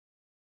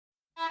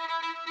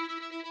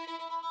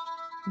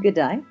Good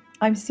day.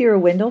 I'm Sarah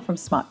Wendell from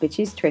Smart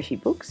Bitches Trashy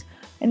Books,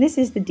 and this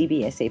is the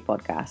DBSA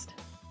podcast.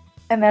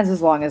 And that's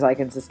as long as I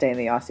can sustain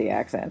the Aussie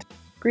accent.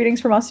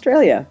 Greetings from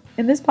Australia.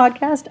 In this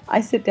podcast,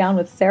 I sit down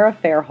with Sarah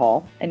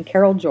Fairhall and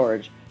Carol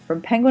George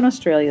from Penguin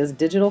Australia's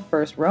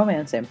digital-first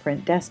romance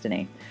imprint,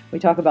 Destiny. We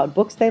talk about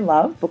books they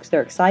love, books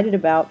they're excited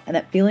about, and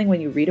that feeling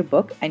when you read a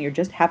book and you're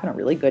just having a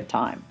really good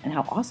time, and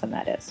how awesome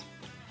that is.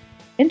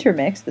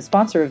 Intermix, the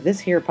sponsor of this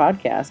here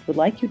podcast, would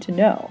like you to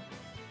know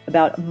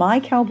about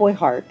My Cowboy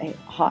Heart, a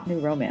hot new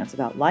romance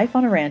about life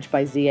on a ranch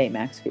by Z.A.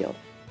 Maxfield.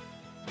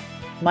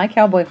 My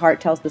Cowboy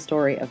Heart tells the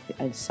story of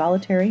a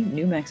solitary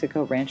New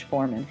Mexico ranch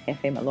foreman,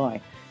 Jefe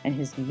Malloy, and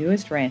his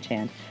newest ranch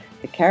hand,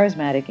 the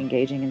charismatic,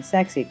 engaging, and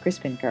sexy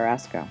Crispin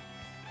Carrasco.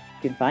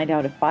 You can find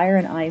out if fire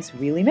and ice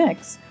really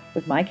mix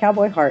with My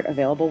Cowboy Heart,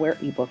 available where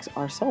ebooks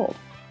are sold.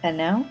 And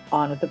now,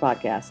 on with the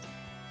podcast.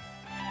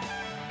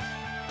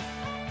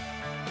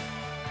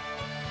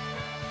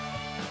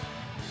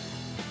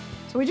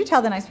 So would you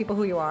tell the nice people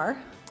who you are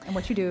and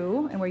what you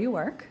do and where you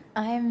work?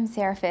 I'm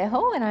Sarah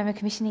Fairhall and I'm a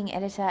commissioning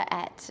editor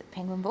at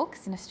Penguin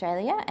Books in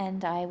Australia,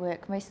 and I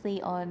work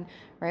mostly on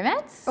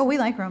romance. Oh, we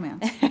like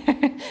romance.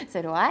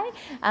 So do I.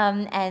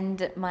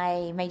 And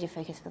my major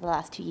focus for the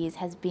last 2 years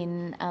has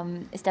been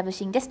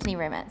establishing Destiny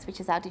Romance,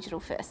 which is our digital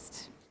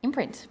first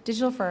imprint.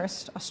 Digital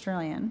first,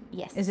 Australian.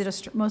 Yes. Is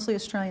it mostly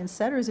Australian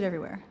set or is it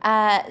everywhere?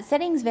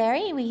 Settings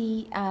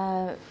vary.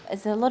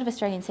 There's a lot of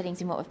Australian settings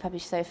in what we've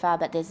published so far,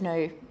 but there's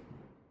no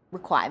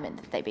requirement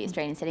that they be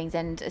Australian settings,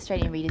 and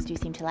Australian readers do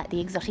seem to like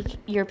the exotic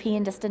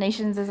European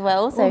destinations as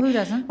well. So who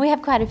doesn't? We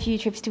have quite a few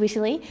trips to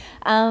Italy,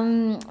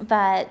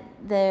 but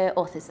the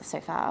authors so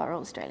far are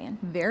all Australian.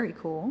 Very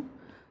cool.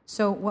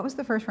 So what was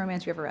the first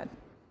romance you ever read?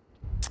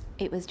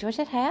 It was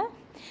Georgette Heyer.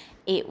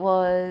 It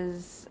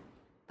was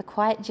The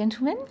Quiet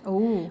Gentleman,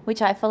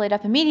 which I followed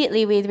up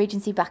immediately with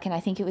Regency Buck, and I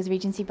think it was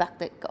Regency Buck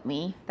that got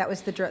me. That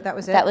was it? That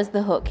was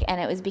the hook,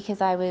 and it was because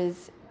I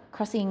was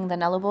crossing the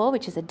Nullarbor,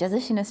 which is a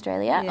desert in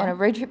Australia, on a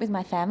road trip with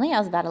my family. I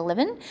was about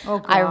 11. Oh,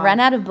 God. I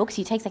ran out of books.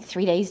 It takes like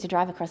 3 days to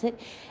drive across it.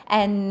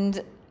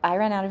 And I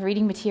ran out of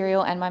reading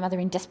material, and my mother,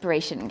 in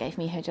desperation, gave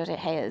me her Georgette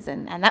Heyers,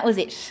 and that was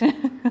it.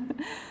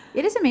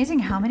 It is amazing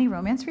how many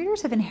romance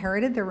readers have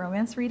inherited their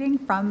romance reading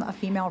from a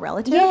female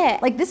relative. Yeah.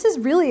 Like, this is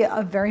really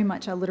very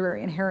much a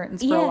literary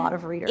inheritance for a lot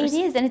of readers. It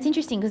is, and it's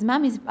interesting because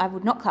Mum I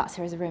would not class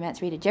her as a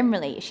romance reader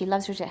generally. She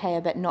loves Georgette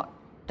Heyer, but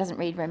doesn't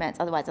read romance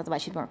otherwise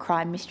she's more a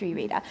crime mystery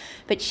reader.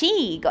 But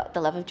she got the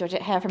love of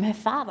Georgette Heyer from her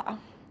father.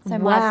 So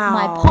my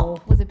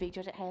pop was a big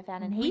Georgette Heyer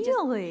fan, and he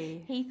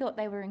thought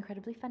they were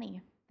incredibly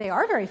funny. They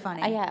are very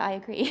funny. Yeah, I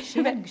agree.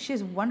 She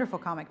has wonderful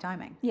comic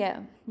timing.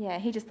 Yeah.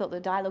 He just thought the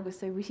dialogue was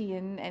so witty,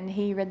 and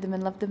he read them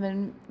and loved them,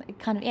 and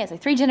so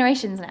 3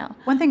 generations now.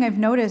 One thing I've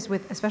noticed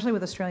especially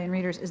with Australian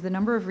readers, is the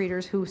number of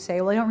readers who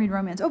say, well, I don't read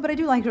romance. Oh, but I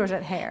do like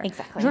Georgette Heyer.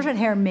 Exactly. Georgette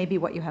Heyer may be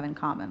what you have in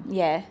common.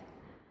 Yeah.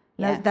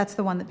 That's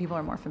the one that people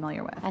are more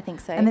familiar with. I think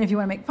so. And then if you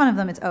want to make fun of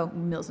them, it's,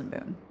 Mills and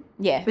Boon.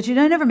 Yeah. But you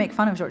don't never make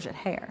fun of Georgette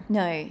Heyer.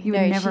 No. You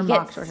would never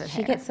mock Georgette Heyer.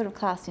 She gets sort of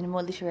classed in a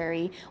more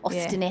literary,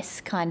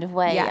 Austen-esque kind of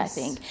way, yes.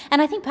 I think.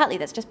 And I think partly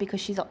that's just because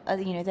she's,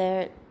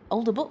 they're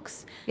older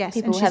books. Yes,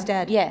 and she's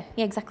dead. Yeah,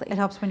 exactly. It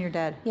helps when you're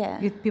dead. Yeah.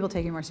 People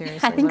take you more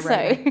seriously. I think so.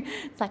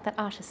 It's like that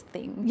artist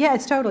thing. Yeah,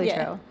 it's totally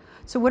true.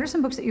 So what are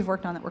some books that you've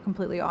worked on that were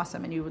completely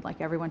awesome and you would like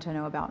everyone to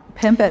know about?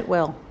 Pimp at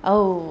Will.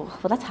 Oh,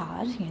 well, that's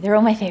hard. They're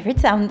all my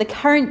favourites. The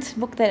current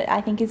book that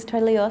I think is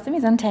totally awesome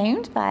is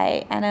Untamed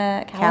by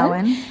Anna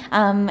Cowan.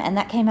 And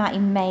that came out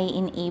in May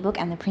in ebook,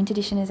 and the print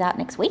edition is out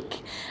next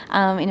week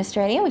in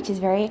Australia, which is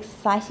very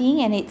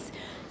exciting. And it's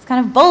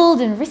kind of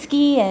bold and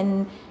risky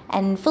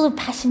and full of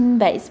passion,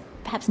 but it's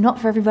perhaps not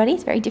for everybody.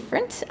 It's very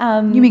different.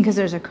 You mean because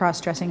there's a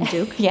cross-dressing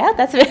duke? Yeah,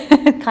 that's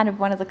kind of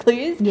one of the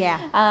clues.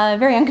 Yeah.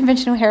 Very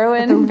unconventional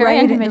heroine. The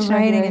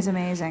writing is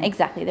amazing.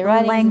 Exactly. The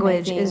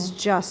language is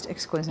just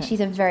exquisite. She's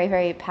a very,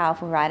 very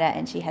powerful writer,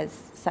 and she has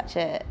such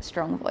a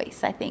strong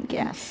voice, I think.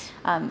 Yes.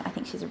 And, I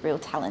think she's a real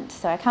talent.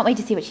 So I can't wait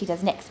to see what she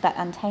does next. But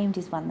Untamed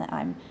is one that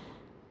I'm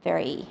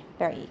very,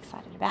 very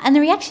excited about. And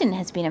the reaction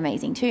has been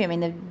amazing too. I mean,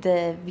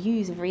 the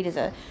views of readers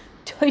are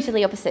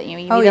totally opposite. You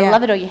either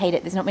love it or you hate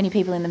it. There's not many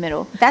people in the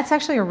middle. That's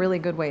actually a really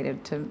good way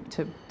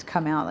to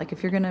come out. Like,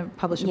 if you're going to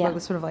publish a book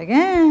that's sort of like,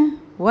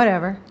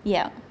 whatever.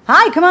 Yeah.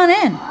 Hi, come on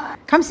in.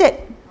 Come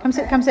sit.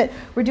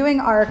 We're doing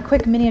our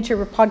quick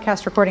miniature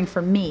podcast recording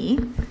for me.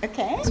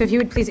 Okay. So if you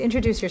would please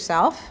introduce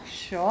yourself.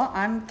 Sure.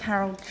 I'm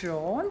Carol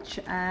George,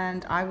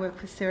 and I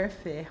work with Sarah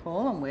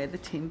Fairhall, and we're the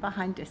team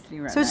behind Destiny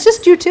Romance. So it's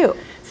just you two?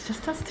 It's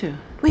just us two.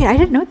 Wait, I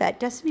didn't know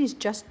that. Destiny's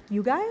just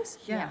you guys?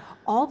 Yeah.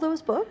 All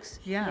those books?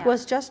 Yeah.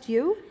 Was just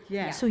you?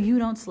 Yeah. So you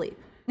don't sleep?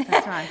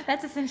 That's right.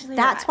 That's essentially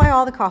That's why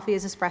all the coffee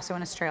is espresso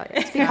in Australia.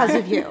 It's because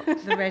of you.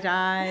 The red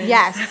eyes.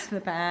 Yes. The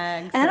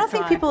bags. And I don't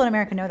think people in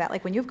America know that.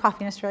 Like, when you have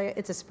coffee in Australia,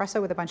 it's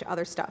espresso with a bunch of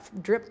other stuff.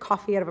 Drip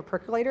coffee out of a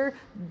percolator,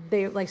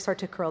 they like start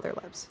to curl their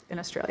lips in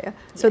Australia.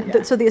 So,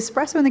 so the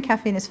espresso and the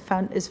caffeine is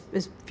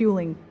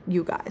fueling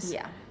you guys.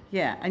 Yeah.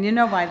 Yeah, and you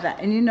know why that?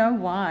 And you know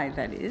why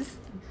that is?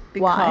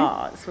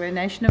 Because we're a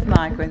nation of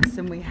migrants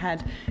and we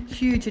had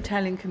huge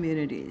Italian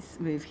communities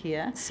move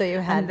here. So you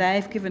had... And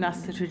they've given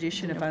us the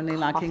tradition of only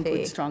liking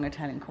good, strong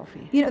Italian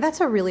coffee. You know,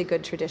 that's a really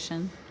good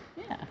tradition.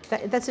 Yeah.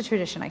 That's a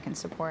tradition I can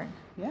support.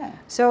 Yeah.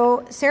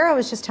 So Sarah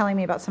was just telling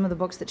me about some of the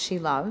books that she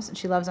loves, and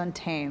she loves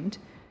Untamed,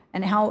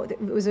 and how it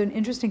was an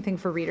interesting thing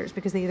for readers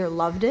because they either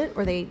loved it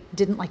or they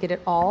didn't like it at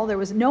all. There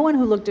was no one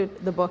who looked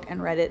at the book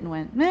and read it and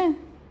went, it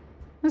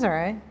was all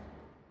right.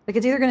 Like,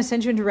 it's either going to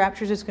send you into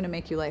raptures or it's going to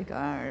make you like,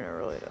 I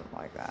really don't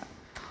like that.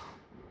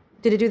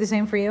 Did it do the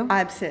same for you?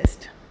 I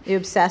obsessed. You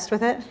obsessed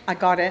with it? I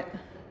got it,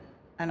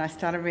 and I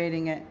started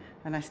reading it,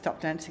 and I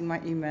stopped answering my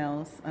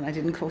emails, and I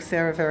didn't call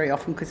Sarah very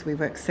often because we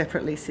work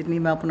separately, Sydney,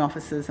 Melbourne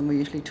offices, and we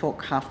usually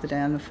talk half the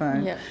day on the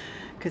phone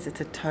because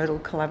it's a total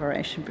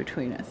collaboration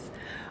between us.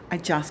 I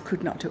just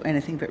could not do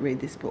anything but read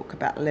this book.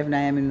 About 11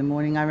 a.m. in the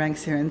morning, I rang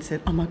Sarah and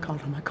said, oh my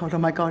God,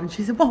 and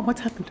she said, well,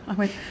 what's happened? I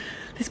went,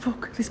 this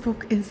book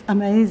is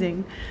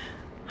amazing.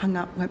 Hung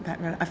up, went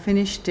back, read it. I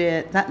finished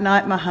it. That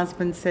night my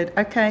husband said,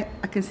 okay,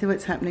 I can see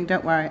what's happening,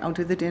 don't worry, I'll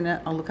do the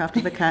dinner, I'll look after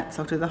the cats,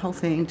 I'll do the whole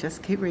thing,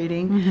 just keep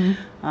reading.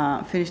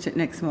 Finished it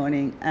next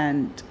morning,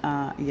 and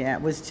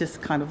it was just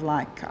kind of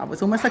like, I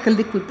was almost like a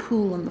liquid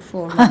pool on the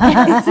floor of my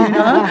house, you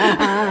know?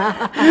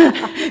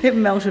 It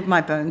melted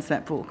my bones,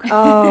 that book.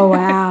 Oh,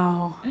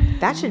 wow.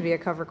 That should be a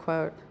cover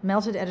quote.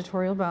 Melted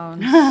editorial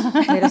bones,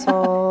 made us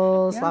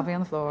all sloppy on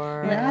the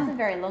floor. Yeah, that's a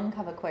very long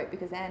cover quote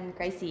because Anne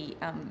Gracie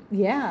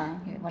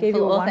gave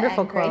you a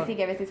wonderful quote. Gracie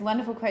gave us this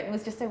wonderful quote, and it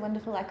was just so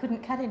wonderful I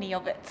couldn't cut any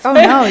of it. So. Oh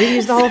no, you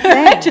used the whole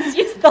thing. I just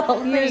used the whole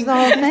thing.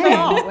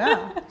 Oh,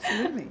 wow,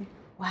 absolutely.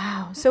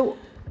 Wow. So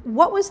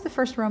what was the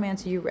first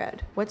romance you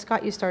read? What's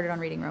got you started on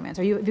reading romance?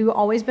 Have you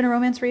always been a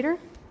romance reader?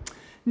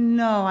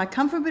 No, I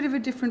come from a bit of a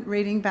different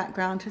reading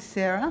background to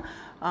Sarah.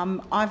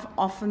 I've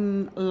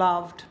often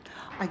loved,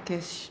 I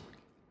guess,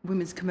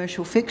 women's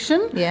commercial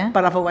fiction,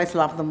 but I've always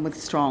loved them with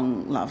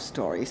strong love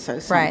stories. So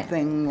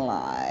something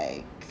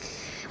like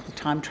The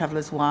Time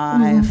Traveller's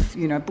Wife,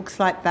 you know, books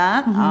like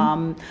that.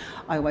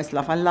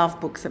 I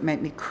love books that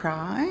make me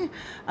cry,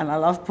 and I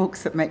love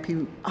books that make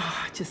me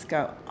just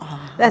go,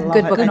 that's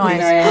good book noise.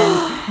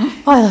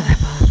 I love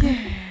that book.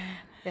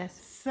 Yes.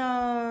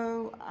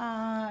 So,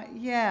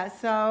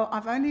 so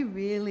I've only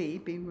really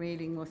been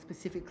reading more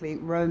specifically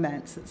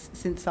romances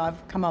since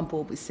I've come on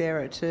board with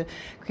Sarah to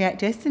create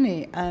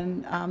Destiny,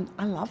 and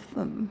I love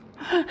them.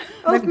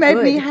 They've made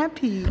me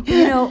happy.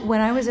 You know, when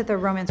I was at the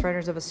Romance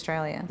Writers of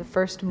Australia, the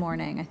first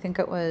morning, I think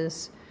it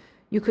was,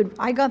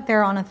 I got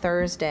there on a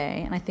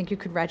Thursday, and I think you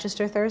could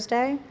register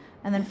Thursday.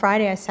 And then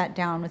Friday I sat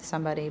down with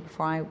somebody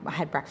before I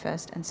had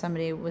breakfast, and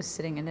somebody was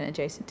sitting at an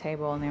adjacent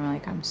table, and they were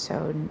like, I'm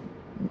so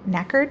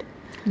knackered.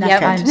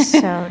 Yep.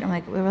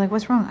 We were like,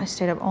 what's wrong? I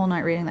stayed up all night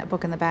reading that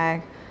book in the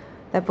bag.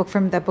 That book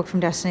from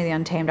Destiny, The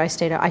Untamed. I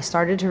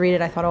started to read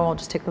it. I thought, I'll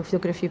just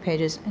look at a few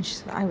pages. And she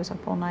said, I was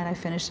up all night. I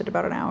finished it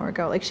about an hour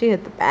ago. Like, she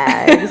hit the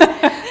bags.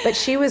 But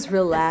she was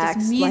relaxed.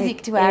 It's just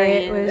music to our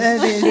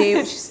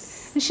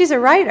ears. She's a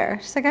writer.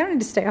 She's like, I don't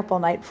need to stay up all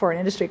night for an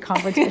industry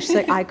conference. She's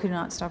like, I could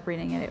not stop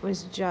reading it. It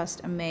was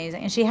just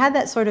amazing. And she had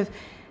that sort of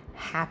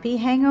happy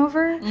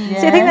hangover.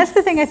 Yes. See, I think that's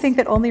the thing I think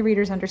that only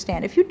readers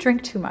understand. If you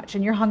drink too much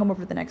and you're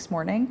hungover the next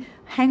morning,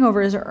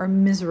 hangovers are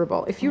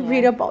miserable. If you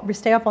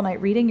stay up all night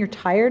reading, you're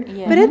tired,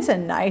 but it's a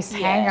nice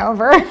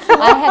hangover.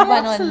 I had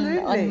one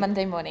on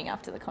Monday morning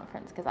after the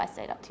conference because I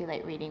stayed up too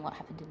late reading What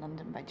Happened in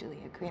London by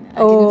Julia Quinn. And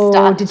I didn't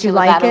start until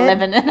about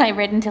 11, and I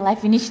read until I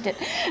finished it.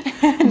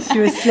 She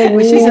was sleeping.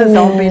 She's a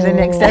zombie the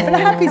next day, but a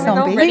happy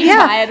zombie.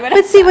 Tired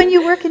but see, when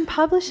you work in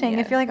publishing,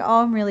 if you're like,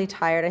 I'm really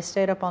tired, I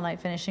stayed up all night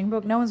finishing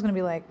book, no one's going to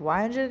be like,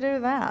 why did you do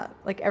that?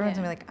 Like, everyone's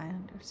going to be like, I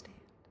understand.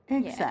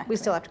 Exactly. We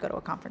still have to go to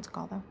a conference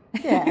call, though.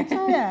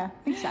 Yeah,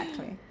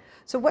 exactly.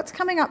 So what's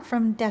coming up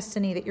from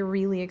Destiny that you're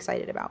really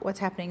excited about? What's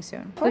happening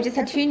soon? We just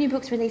had 2 new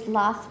books released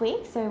last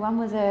week. So one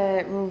was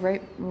a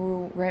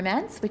rural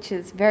romance, which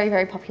is very,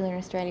 very popular in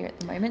Australia at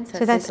the moment.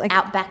 So that's like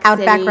outback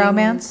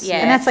romance. Yeah.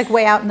 And that's like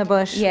way out in the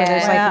bush. Yeah. Where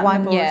there's like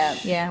one bush.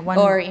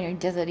 Or,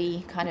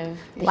 deserty kind of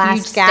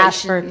last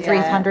gas for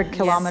 300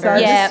 kilometers.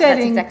 So the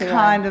setting exactly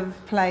kind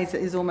of plays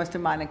is almost a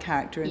minor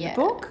character in the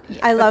book.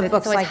 Yeah. I love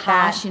books like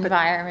harsh that.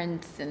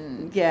 environments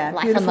and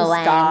life beautiful on the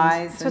land.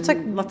 Skies. So it's like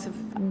lots of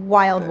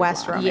Wild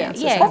West romance.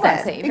 Yeah,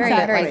 exactly. Very,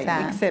 very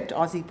except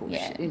Aussie bush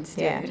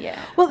instead. Yeah.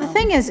 Well, the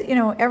thing is,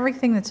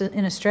 everything that's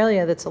in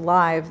Australia that's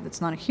alive,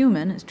 that's not a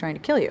human, is trying to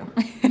kill you.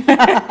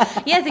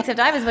 Yes, except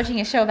I was watching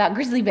a show about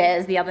grizzly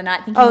bears the other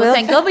night thinking,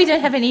 thank God we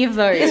don't have any of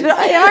those. Yes,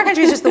 but in our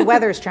country, it's just the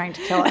weather's trying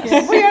to kill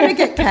us. We only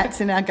get cats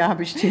in our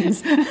garbage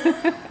tins.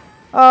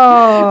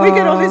 Oh, we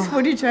get all this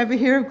footage over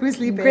here of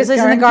grizzlies in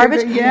the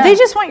garbage. They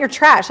just want your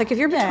trash. Like, if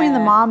you're between the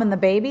mom and the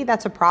baby,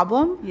 that's a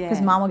problem because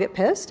mom will get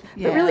pissed.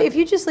 But really, if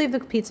you just leave the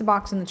pizza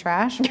box in the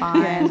trash,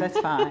 fine. Yeah, that's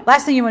fine.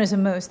 Last thing you want is a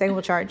moose. They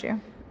will charge you.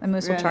 A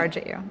moose will charge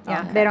at you.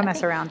 Yeah, they don't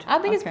mess around.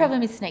 Our biggest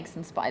problem is snakes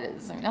and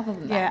spiders. I mean, other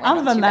than that,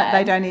 other than that,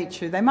 they don't eat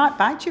you. They might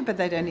bite you, but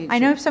they don't eat you. I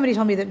know somebody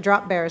told me that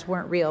drop bears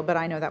weren't real, but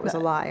I know that was a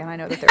lie, and I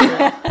know that they're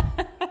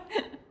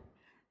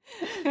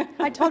real.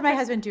 I told my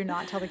husband, do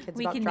not tell the kids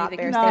about drop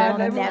bears. No,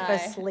 they will never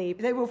sleep.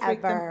 They will freak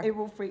ever. them. It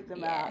will freak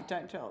them out.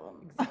 Don't tell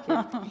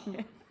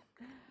them.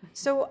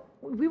 So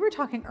we were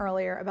talking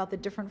earlier about the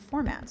different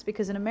formats,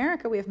 because in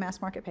America we have mass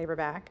market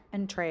paperback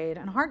and trade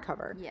and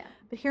hardcover. Yeah.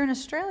 But here in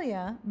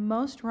Australia,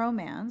 most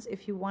romance,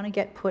 if you want to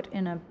get put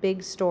in a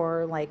big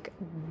store like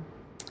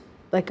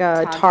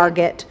a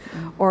Target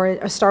or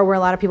a store where a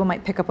lot of people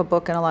might pick up a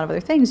book and a lot of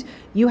other things,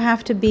 you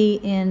have to be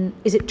in,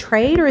 is it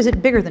trade or is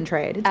it bigger than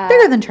trade? It's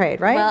bigger than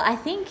trade, right? Well, I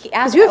think you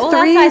have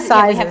three sizes.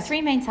 Yeah, we have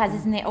 3 main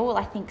sizes, and they're all,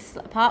 I think,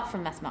 apart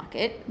from mass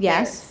market,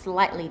 they're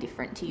slightly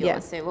different to yours. Yeah.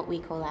 So what we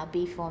call our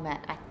B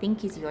format, I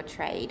think, is your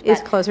trade.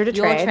 Is closer to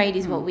trade. Your trade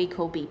is what we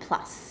call B+,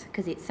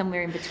 because it's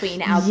somewhere in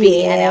between our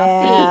B and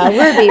our C. Yeah,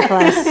 we're B+.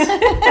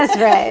 That's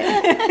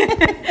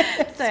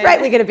right. That's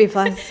right, we get a B+.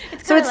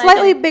 So it's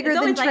slightly bigger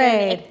than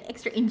trade. Like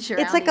extra inch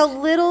It's like a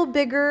little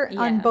bigger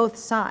on both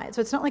sides.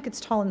 So it's not like it's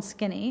tall and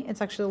skinny.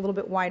 It's actually a little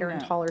bit wider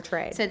and taller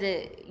trade. So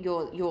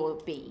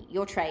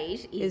your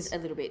trade is a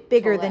little bit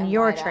bigger taller than and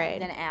your wider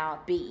trade. than our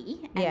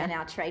B, and then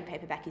our trade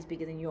paperback is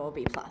bigger than your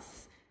B+.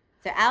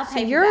 So our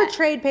paperback, your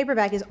trade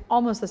paperback is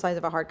almost the size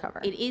of a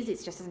hardcover. It is.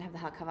 It just doesn't have the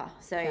hardcover.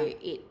 So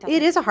it doesn't.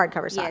 It is a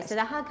hardcover size. Yeah. So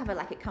the hardcover,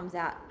 like, it comes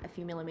out a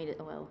few millimeters.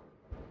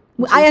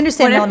 Well, I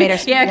understand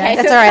millimeters. Yeah, okay.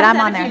 That's so all right. it comes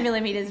I'm out on a few there.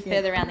 millimeters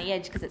further around the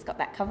edge because it's got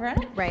that cover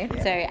on it. Right.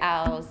 So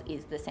ours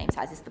is the same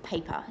size as the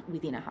paper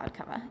within a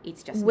hardcover.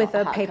 It's just With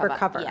not a paper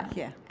cover.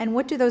 Yeah. And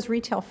what do those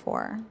retail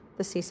for,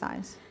 the C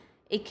size?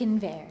 It can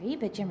vary,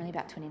 but generally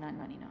about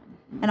 $29.99.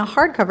 And a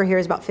hardcover here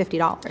is about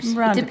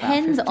 $50. It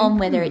depends on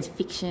whether it's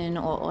fiction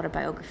or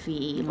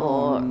autobiography or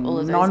all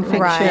of those.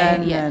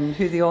 Non-fiction and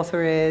who the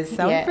author is.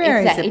 So it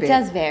varies a bit. It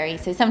does vary.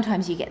 So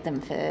sometimes you get them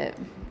for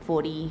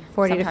 40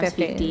 to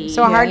 50. 50.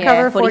 So a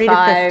hardcover, 40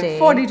 to 50.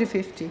 40 to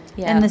 50.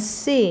 Yeah. And the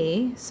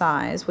C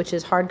size, which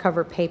is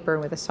hardcover paper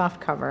with a soft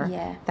cover,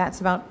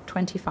 that's about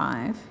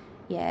 25.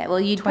 Yeah,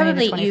 well, you'd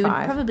 20 to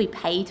probably 25.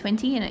 pay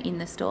 20 in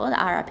the store. The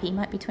RRP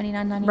might be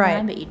 $29.99,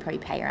 Right. but you'd probably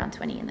pay around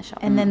 20 in the shop.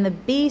 And then the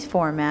B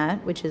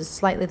format, which is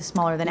slightly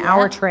smaller than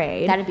our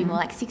trade. That'd be more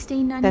like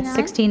 $16.99. That's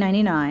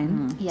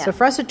 $16.99. Yeah. So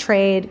for us, a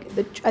trade,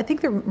 I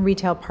think the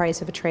retail price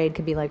of a trade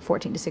could be like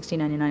 $14 to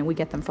 $16.99. We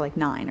get them for like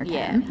 $9 or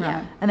 $10.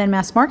 Yeah. And then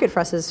mass market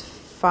for us is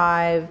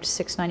 $5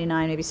 to $6.99,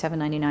 maybe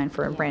 $7.99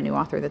 for a brand new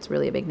author that's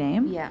really a big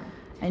name. Yeah.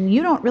 And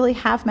you don't really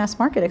have mass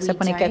market except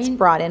when it gets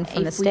brought in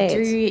from the States. If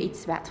we do,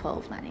 it's about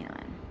 $12.99,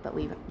 but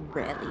we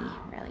rarely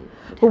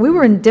would. Well, we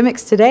were in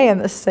Dymocks today,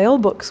 and the sale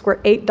books were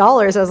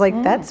 $8. I was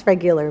like, that's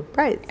regular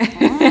price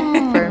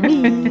for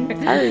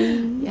me. Sorry.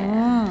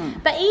 Yeah.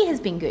 But E has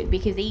been good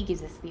because E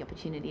gives us the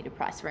opportunity to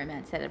price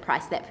romance at a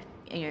price that,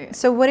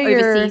 so what are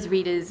overseas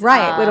readers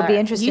would be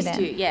interested used in?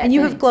 to. Yeah, and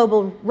you have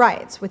global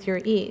rights with your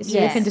E, so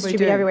you Yes, can we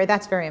distribute do. everywhere.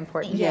 That's very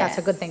important. Yes. That's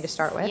a good thing to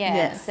start with. Yeah.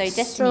 Yes. So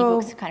Destiny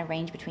books kind of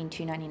range between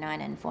 $2.99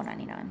 and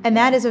 $4.99. And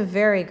that is a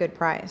very good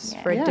price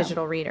for Yeah.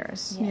 digital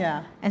readers.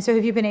 Yeah. And so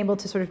have you been able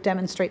to sort of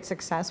demonstrate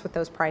success with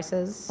those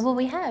prices? Well,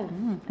 we have.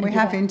 We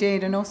have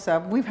indeed, and also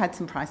we've had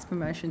some price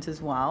promotions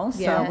as well.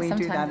 So we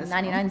do that as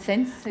 99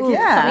 cents.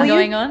 Yeah. Something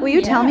going on. Will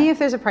you tell me if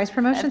there's a price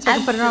promotion so I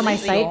can put it on my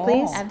Absolutely. site,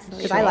 please?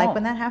 Absolutely. Because I like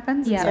when that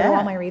happens. Yeah. And so do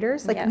all my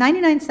readers. Like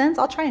 99 cents,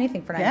 I'll try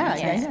anything for 99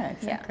 cents. Yeah,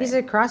 exactly. He's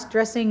a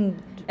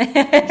cross-dressing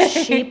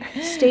sheep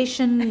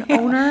station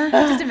owner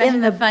Just imagine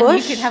in the the fun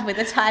bush. you could have with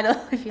a title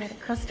if you had a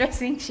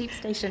cross-dressing sheep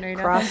station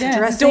owner.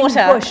 Cross-dressing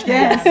Daughter.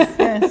 bushman.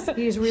 Yes.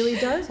 He really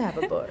does have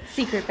a bush.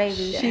 Secret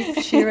baby.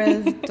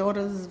 Shearer's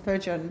daughter's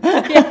virgin.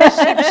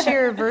 Sheep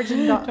shearer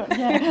virgin daughter.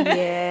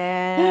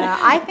 Yeah.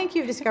 I think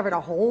you've discovered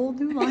a whole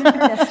new line for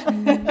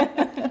Destiny.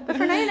 But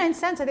for 99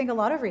 cents, I think a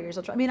lot of readers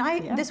will try. I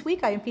mean, this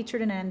week I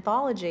featured an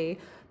anthology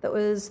that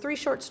was 3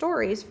 short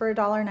stories for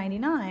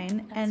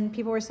 $1.99, and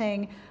people were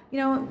saying,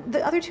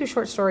 the other 2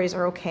 short stories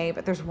are okay,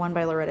 but there's one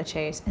by Loretta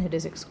Chase, and it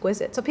is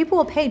exquisite. So people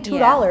will pay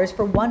 $2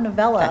 for one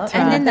novella,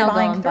 And then they'll go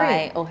buying and 3.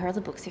 buy all her other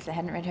books if they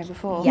hadn't read her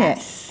before.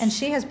 Yes. And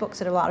she has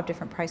books at a lot of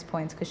different price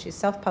points because she's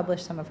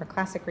self-published some of her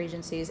classic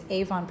Regencies.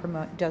 Avon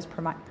does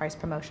price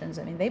promotions.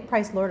 I mean, they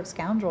priced Lord of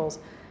Scoundrels,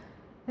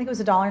 I think it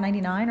was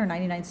 $1.99 or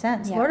 99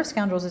 cents. Yeah. Lord of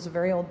Scoundrels is a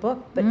very old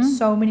book, but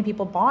so many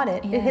people bought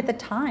it. Yeah. It hit the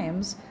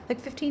Times like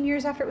 15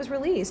 years after it was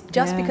released,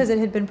 just because it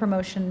had been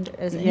promotioned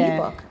as an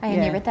ebook. I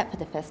only read that for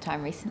the first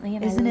time recently.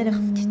 And Isn't I it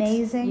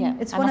amazing? Yeah.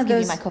 It's I one must of give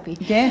those. you my copy.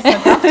 Yes,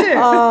 I've got to.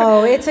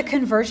 Oh, it's a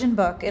conversion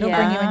book. It'll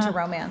bring you Yeah. into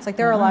romance. Like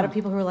there are a lot of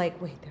people who are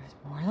like, wait, there's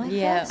more like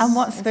this? And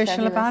what's It's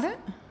special about fabulous.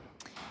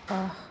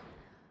 it?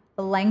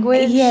 The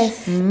language.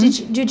 Yes.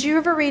 Did you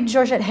ever read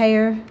Georgette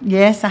Heyer?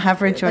 Yes, I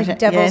have read Georgette. Like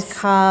Devil's yes.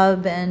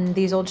 Cub and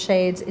These Old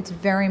Shades. It's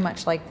very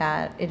much like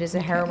that. It is a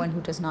heroine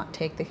who does not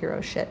take the hero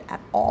shit at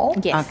all.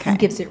 Yes. Okay. And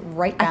gives it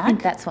right I think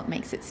back. that's what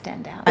makes it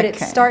stand out. But it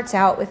Okay. starts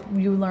out with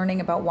you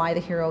learning about why the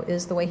hero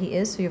is the way he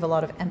is, so you have a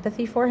lot of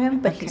empathy for him,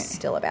 but he's Okay.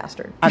 still a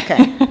bastard.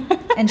 Okay.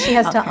 And she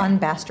has to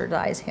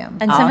unbastardize him.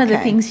 And some of the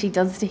Okay. things she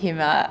does to him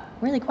are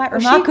really quite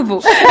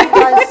remarkable. She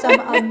does some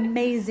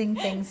amazing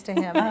things to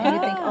him. And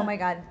you think, oh my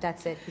God,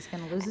 that's it. He's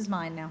going to lose his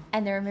mind now.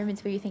 And there are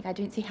moments where you think, I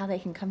don't see how they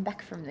can come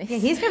back from this. Yeah,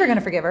 he's never going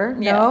to forgive her.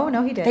 Yeah.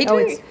 No, he did. They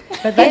do.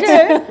 But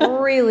that's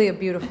really a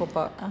beautiful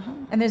book.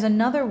 And there's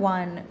another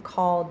one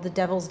called The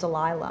Devil's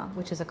Delilah,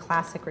 which is a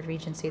classic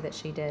Regency that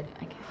she did.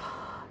 Okay.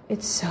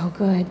 It's so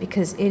good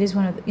because it is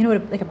one of the, you know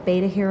what, like a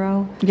beta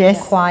hero?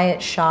 Yes.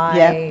 Quiet, shy.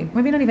 Yep.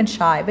 Maybe not even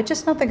shy, but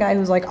just not the guy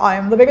who's like,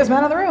 I'm the biggest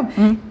man in the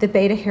room. The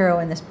beta hero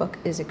in this book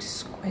is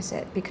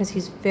exquisite because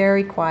he's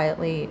very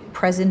quietly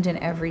present in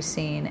every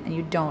scene, and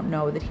you don't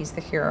know that he's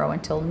the hero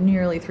until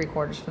nearly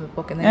 3/4 from the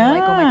book, and then you're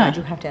like, oh my God,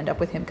 you have to end up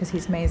with him because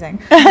he's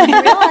amazing. And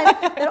you realize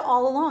that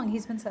all along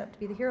he's been set up to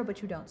be the hero,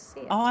 but you don't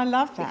see it. Oh, I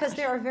love that. Because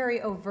there are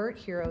very overt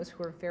heroes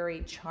who are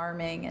very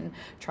charming and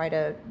try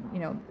to,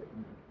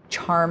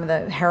 charm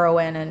the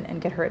heroine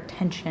and get her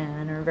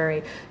attention, or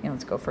very,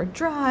 let's go for a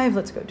drive,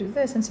 let's go do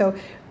this. And so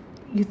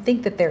you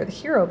think that they're the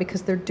hero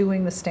because they're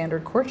doing the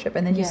standard courtship,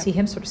 and then you see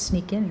him sort of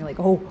sneak in, and you're like,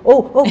 oh,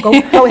 go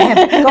with him, go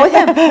with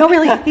him. No,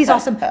 really, he's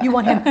awesome. You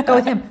want him? Go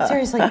with him.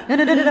 Seriously,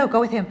 no,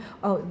 go with him.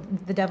 Oh,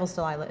 The Devil's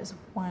Delilah is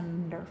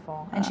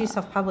wonderful, and she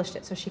self-published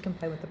it, so she can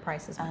play with the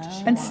price as much as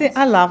she wants. See,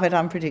 I love it,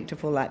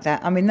 unpredictable like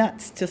that. I mean,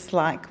 that's just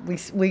like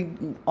we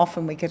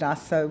often get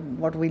asked, so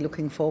what are we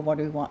looking for? What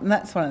do we want? And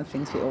that's one of the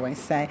things we always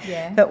say.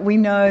 Yeah. That we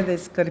know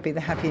there's got to be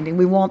the happy ending.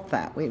 We want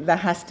that. That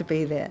has to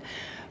be there.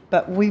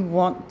 But we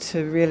want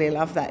to really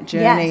love that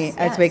journey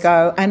as we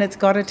go. And it's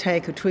got to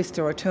take a twist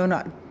or a turn,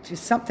 or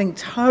just something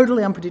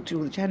totally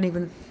unpredictable that you hadn't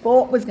even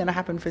thought was going to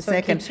happen for a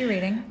second. It keeps you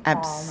reading all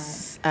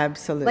night.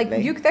 Absolutely.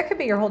 Like that could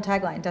be your whole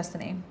tagline,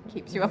 Destiny.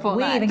 Keeps you up all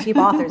night. We even keep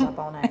authors up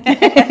all night.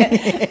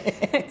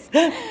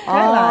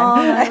 All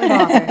night with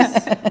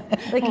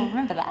authors. Like,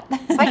 remember that.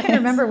 If I can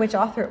remember which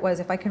author it was,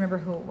 if I can remember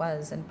who it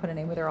was and put a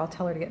name with her, I'll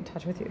tell her to get in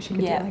touch with you. She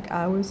could do like,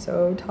 I was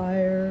so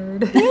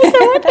tired.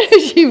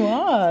 She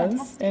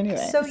was.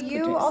 Anyway. So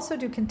you also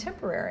do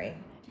contemporary.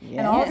 Yes.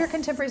 And all of your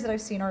contemporaries that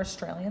I've seen are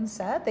Australian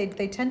set. They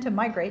tend to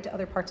migrate to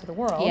other parts of the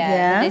world.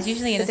 Yeah, there's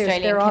usually an But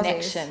Australian they're Aussies.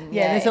 connection.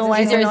 Yeah, there's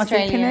always an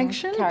Aussie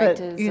connection, but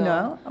characters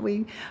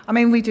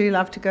we do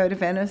love to go to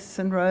Venice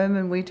and Rome,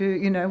 and we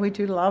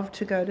do love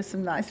to go to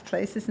some nice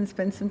places and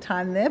spend some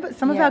time there. But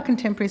some of our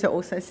contemporaries are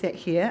also set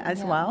here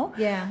as well.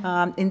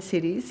 Yeah. In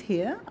cities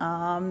here.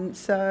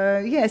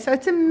 So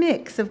it's a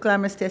mix of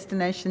glamorous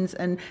destinations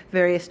and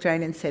very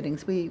Australian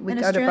settings. We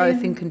go to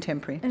both in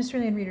contemporary. And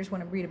Australian readers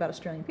want to read about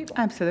Australian people.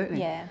 Absolutely.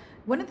 Yeah.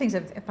 One of the things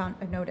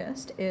I've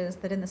noticed is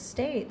that in the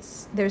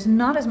States, there's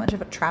not as much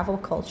of a travel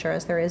culture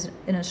as there is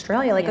in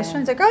Australia. Like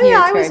Australians are like,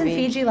 I was in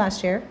Fiji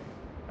last year.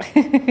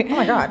 Oh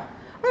my God.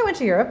 I went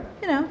to Europe,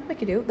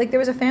 like you do. Like there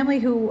was a family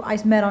who I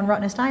met on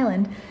Rottnest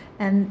Island,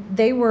 and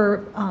they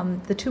were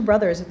the two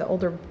brothers, the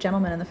older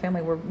gentlemen in the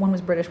family, one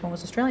was British, one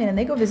was Australian, and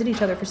they go visit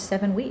each other for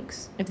 7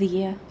 weeks of the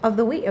year. Of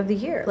the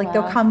year. Like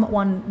they'll come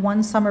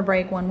one summer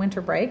break, one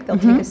winter break. They'll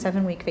take a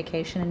 7-week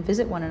vacation and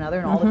visit one another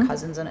and all the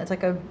cousins, and it's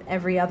like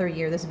every other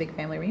year there's a big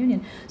family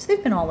reunion. So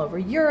they've been all over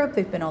Europe,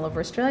 they've been all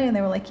over Australia, and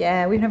they were like,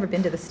 yeah, we've never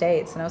been to the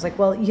States. And I was like,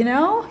 well,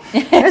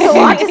 there's a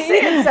lot to see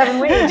in 7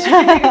 weeks. You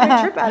can make a good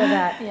trip out of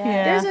that.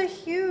 Yeah. There's a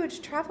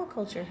huge travel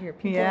culture here.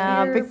 People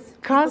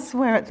because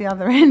we're at the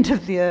other end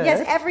of the earth.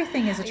 Yes,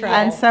 everything is a travel.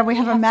 And so we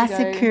have a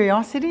massive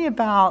curiosity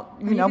about,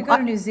 you could go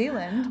to New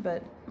Zealand,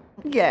 but...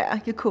 Yeah,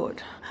 you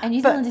could. And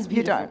New Zealand is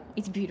beautiful. You don't.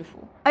 It's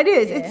beautiful. It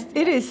is.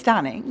 Yeah. It is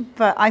stunning,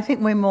 but I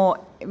think we're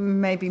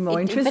maybe more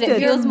interested. But it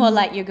feels more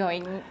like you're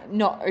going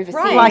not overseas.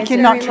 Right. Like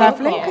you're not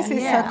travelling because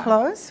it's so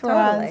close. Totally.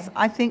 Whereas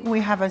I think we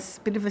have a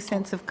bit of a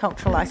sense of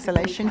cultural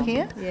isolation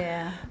here.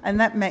 Yeah. And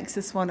that makes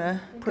us want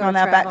to put on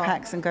our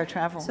backpacks and go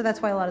travel. So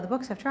that's why a lot of the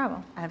books have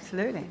travel.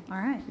 Absolutely. All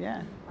right.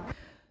 Yeah.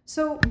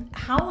 So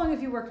how long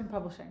have you worked in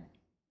publishing?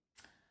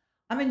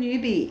 I'm a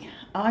newbie.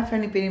 I've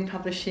only been in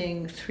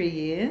publishing 3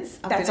 years.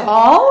 That's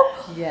all?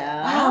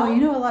 Yeah. Wow, you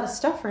know a lot of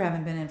stuff for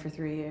having been in for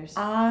 3 years.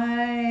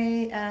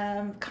 I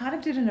kind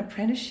of did an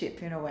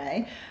apprenticeship in a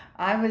way.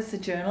 I was a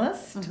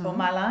journalist all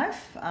my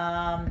life.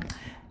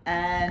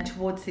 And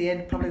towards the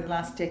end, probably the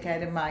last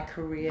decade of my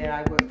career,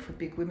 I worked for a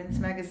big women's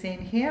magazine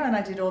here, and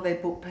I did all their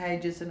book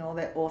pages and all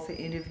their author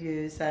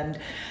interviews, and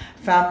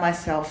found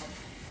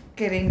myself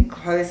getting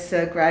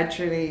closer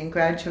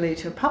gradually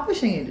to a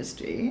publishing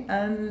industry.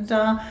 And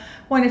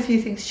when a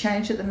few things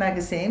changed at the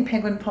magazine,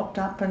 Penguin popped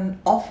up and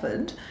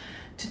offered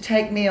to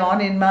take me on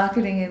in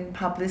marketing and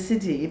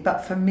publicity, but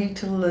for me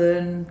to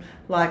learn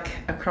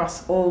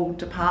across all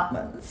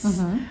departments.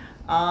 So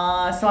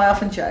I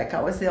often joke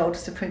I was the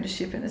oldest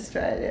apprenticeship in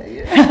Australia.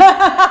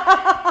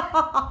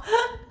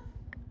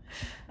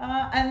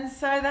 And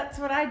so that's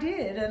what I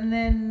did. And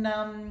then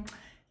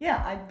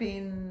I'd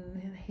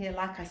been here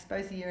I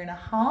suppose a year and a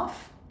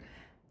half,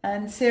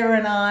 And Sarah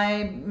and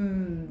I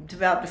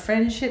developed a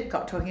friendship,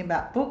 got talking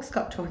about books,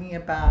 got talking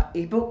about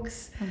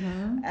ebooks,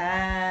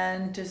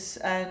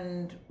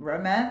 and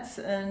romance.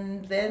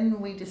 And then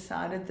we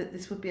decided that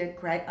this would be a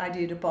great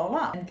idea to bowl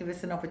up and give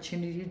us an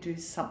opportunity to do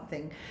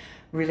something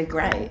really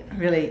great,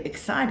 really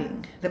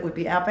exciting, that would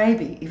be our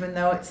baby. Even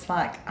though it's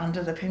like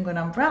under the Penguin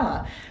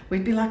umbrella,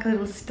 we'd be like a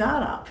little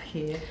startup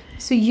here.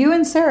 So you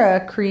and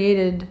Sarah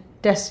created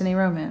Destiny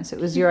Romance. It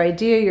was your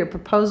idea, your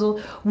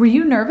proposal. Were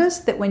you nervous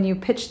that when you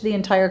pitched the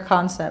entire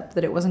concept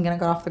that it wasn't going to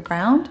go off the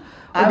ground?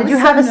 Or did you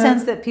have a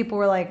sense that people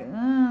were like,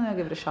 I'll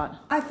give it a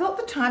shot? I thought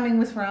the timing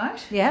was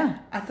right. Yeah.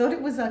 I thought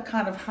it was a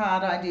kind of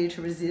hard idea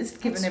to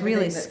resist, given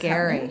everything that's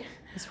scary. happening.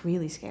 It's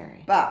really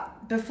scary.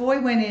 But before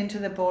we went into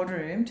the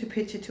boardroom to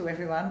pitch it to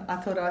everyone, I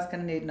thought I was going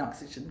to need an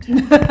oxygen.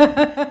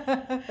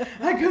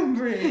 I couldn't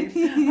breathe.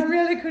 I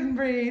really couldn't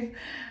breathe.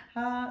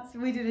 So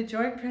we did a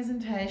joint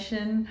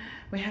presentation.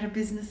 We had a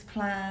business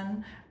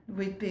plan.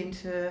 We'd been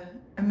to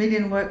a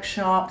million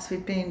workshops.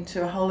 We'd been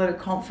to a whole lot of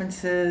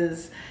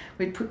conferences.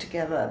 We'd put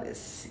together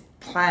this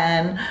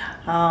plan.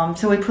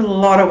 So we put a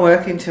lot of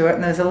work into it,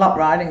 and there's a lot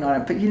riding on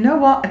it. But you know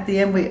what? At the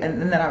end,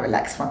 and then I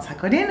relaxed once I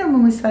got in, and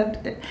when we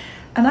started,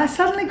 and I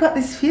suddenly got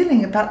this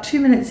feeling about 2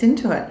 minutes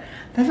into it.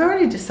 They've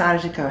already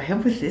decided to go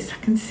ahead with this. I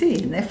can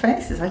see in their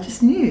faces. I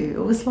just knew.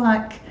 It was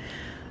like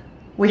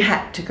we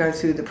had to go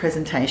through the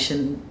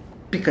presentation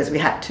because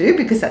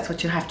that's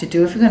what you have to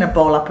do if you're going to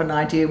bowl up an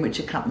idea in which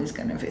a company's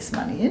going to invest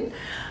money in.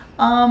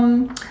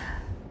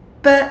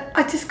 But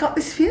I just got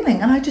this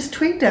feeling, and I just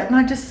tweaked it, and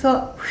I just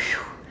thought,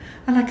 whew,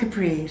 and I could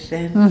breathe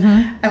then.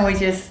 And we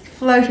just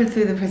floated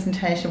through the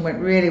presentation, went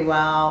really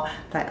well.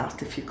 They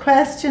asked a few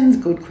questions,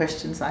 good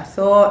questions I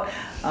thought.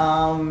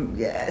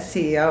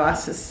 CEO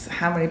asked us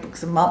how many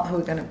books a month we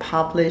were going to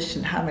publish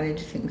and how many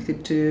do you think we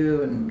could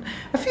do, and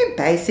a few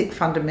basic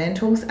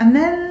fundamentals. And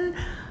then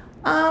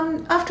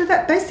after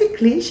that,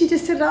 basically, she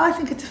just said, I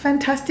think it's a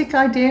fantastic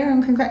idea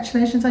and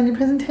congratulations on your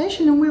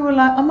presentation. And we were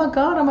like, oh my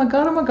God.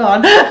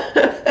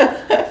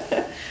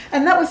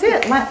 And that was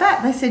it, like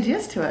that. They said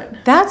yes to it.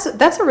 That's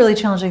a really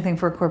challenging thing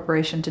for a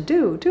corporation to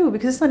do, too,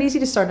 because it's not easy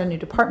to start a new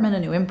department, a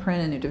new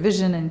imprint, a new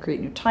division, and create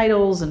new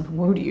titles, and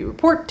who do you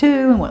report to,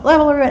 and what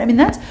level are you at? I mean,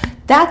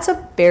 that's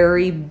a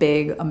very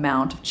big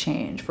amount of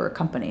change for a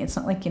company. It's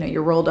not like,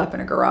 you're rolled up in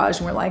a garage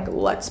and we're like,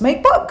 let's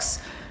make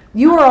books.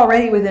 You are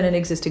already within an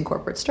existing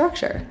corporate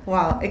structure.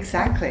 Well,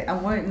 exactly.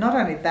 And not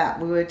only that,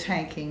 we were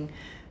taking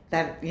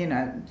that,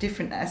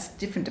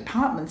 different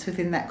departments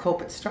within that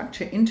corporate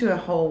structure into a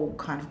whole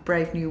kind of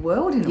brave new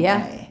world in a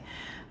way.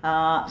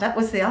 That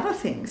was the other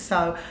thing.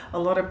 So a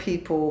lot of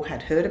people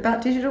had heard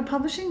about digital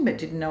publishing but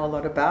didn't know a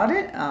lot about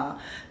it.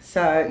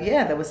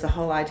 There was the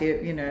whole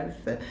idea,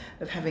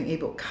 of having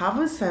ebook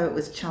covers. So it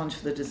was a challenge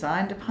for the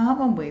design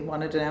department. We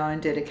wanted our own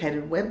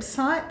dedicated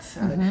website.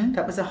 So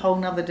that was a whole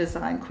nother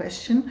design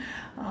question.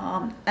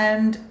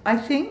 And I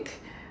think,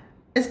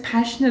 as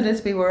passionate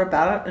as we were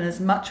about it and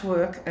as much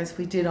work as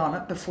we did on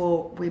it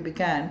before we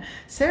began,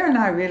 Sarah and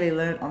I really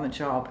learned on the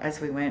job as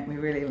we went. We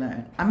really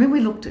learned. I mean, we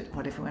looked at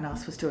what everyone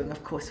else was doing.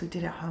 Of course, we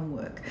did our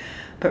homework.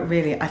 But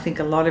really, I think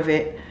a lot of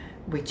it,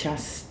 we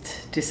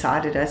just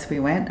decided as we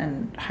went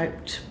and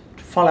hoped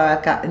to follow our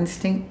gut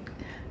instinct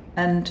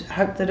and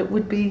hope that it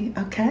would be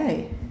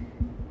okay.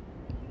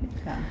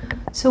 Yeah.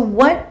 So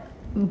what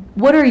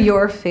are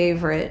your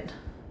favorite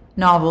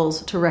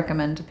novels to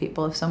recommend to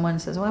people? If someone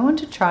says, I want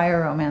to try a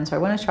romance or I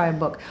want to try a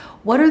book,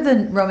 what are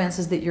the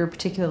romances that you're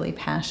particularly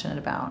passionate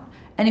about?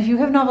 And if you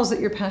have novels that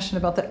you're passionate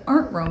about that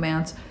aren't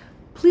romance,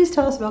 please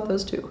tell us about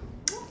those too.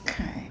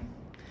 Okay.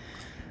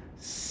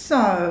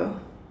 So,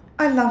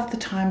 I love The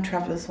Time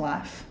Traveler's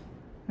Wife.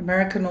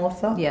 American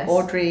author, yes.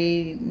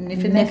 Audrey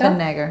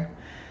Niffenegger.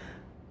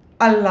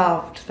 I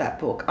loved that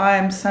book. I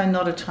am so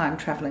not a time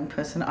traveling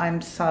person.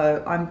 I'm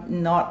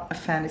not a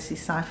fantasy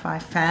sci-fi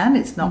fan.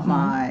 It's not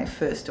my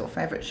first or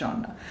favorite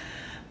genre.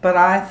 But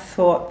I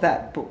thought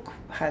that book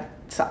had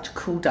such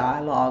cool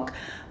dialogue.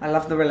 I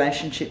love the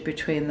relationship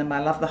between them.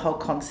 I love the whole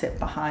concept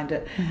behind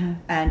it.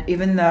 And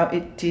even though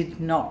it did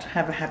not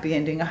have a happy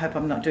ending, I hope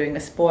I'm not doing a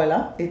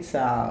spoiler. It's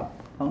a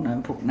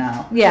well-known book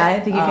now. Yeah, I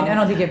don't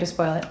think you have to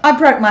spoil it. I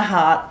broke my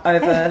heart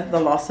over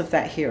the loss of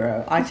that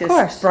hero. I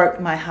just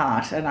broke my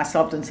heart, and I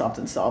sobbed and sobbed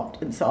and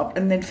sobbed and sobbed,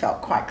 and then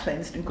felt quite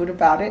cleansed and good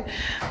about it.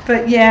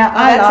 But yeah,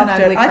 I loved it. That's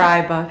an ugly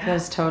cry book. That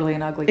was totally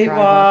an ugly cry book. It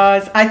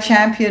was. I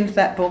championed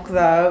that book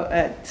though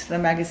at the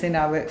magazine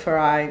I worked for.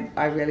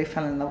 I really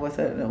fell in love with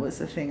it, and it was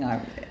the thing I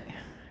really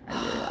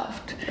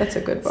loved. That's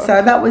a good book.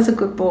 So that was a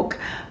good book.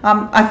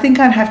 I think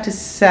I'd have to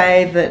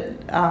say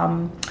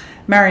that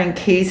Marion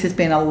Keyes has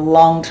been a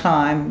long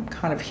time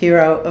kind of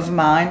hero of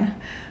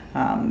mine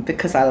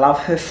because I love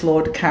her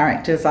flawed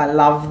characters. I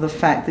love the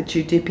fact that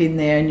you dip in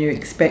there and you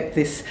expect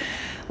this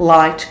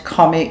light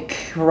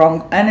comic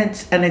and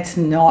it's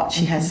not.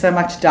 She has so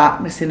much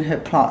darkness in her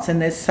plots,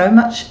 and there's so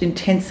much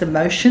intense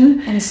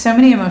emotion and so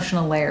many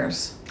emotional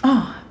layers.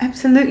 Oh,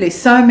 absolutely.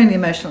 So many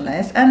emotional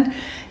layers. And,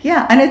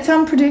 Yeah, and it's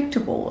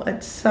unpredictable.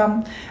 It's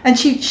and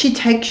she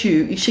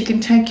can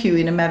take you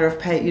in a matter of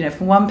page,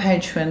 from one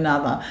page to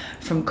another,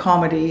 from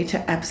comedy to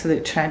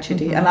absolute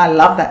tragedy. And I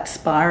love that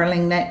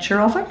spiraling nature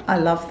of it. I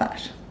love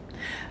that.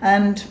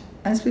 And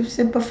as we've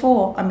said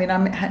before, I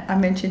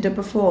mentioned it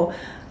before,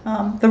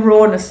 the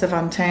rawness of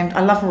Untamed.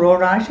 I love raw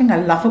writing. I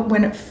love it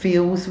when it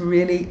feels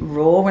really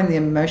raw, when the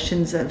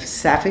emotions are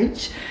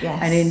savage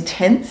and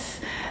intense.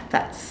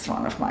 That's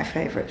one of my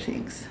favourite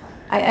things.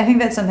 I think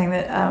that's something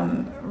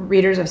that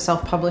readers of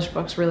self-published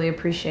books really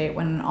appreciate,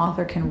 when an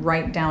author can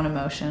write down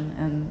emotion.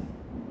 And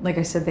like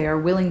I said, they are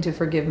willing to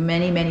forgive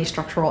many, many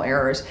structural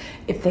errors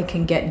if they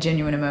can get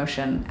genuine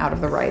emotion out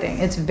of the writing.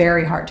 It's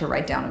very hard to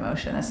write down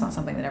emotion. It's not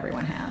something that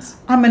everyone has.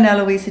 I'm an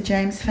Eloisa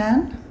James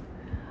fan.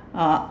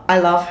 I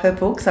love her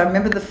books. I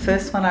remember the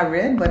first one I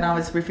read when I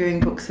was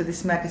reviewing books for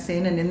this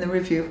magazine, and in the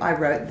review I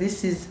wrote,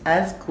 "This is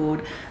as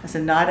good as a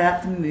night out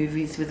at the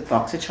movies with a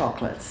box of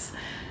chocolates."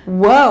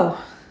 Whoa.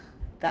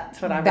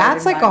 That's what I wrote.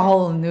 That's like a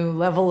whole new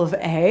level of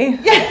A.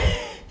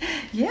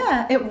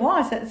 Yeah, it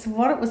was. That's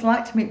what it was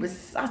like to me. It was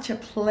such a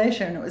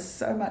pleasure, and it was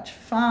so much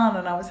fun,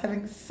 and I was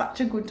having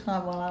such a good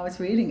time while I was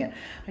reading it.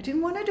 I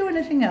didn't want to do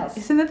anything else.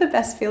 Isn't that the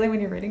best feeling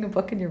when you're reading a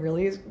book and you're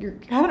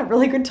having a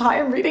really good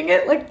time reading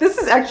it? Like, this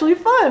is actually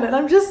fun, and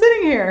I'm just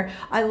sitting here.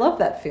 I love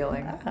that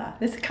feeling.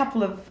 There's a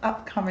couple of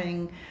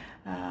upcoming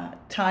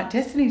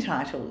Destiny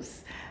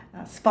titles.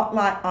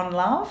 Spotlight on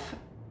Love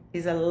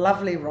is a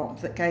lovely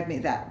romp that gave me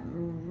that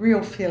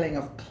real feeling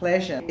of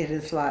pleasure. It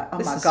is like, oh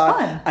my God,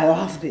 fun. I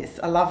love this.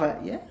 I love it,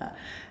 yeah.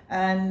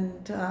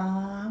 And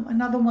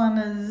another one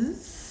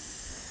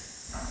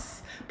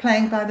is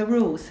Playing by the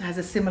Rules, has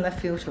a similar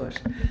feel to it.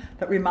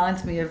 That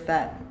reminds me of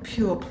that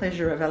pure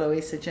pleasure of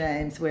Eloisa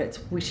James, where it's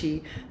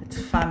witty, it's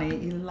funny,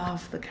 you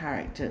love the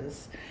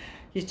characters.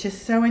 You're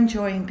just so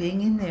enjoying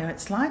being in there.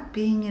 It's like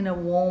being in a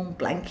warm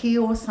blankie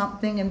or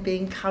something and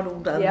being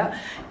cuddled.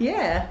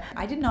 Yeah.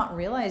 I did not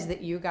realize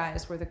that you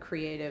guys were the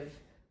creative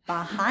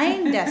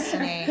behind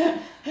Destiny.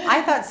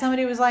 I thought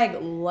somebody was like,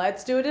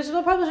 let's do a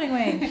digital publishing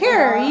wing.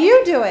 Here,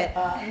 you do it.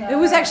 No. It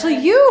was actually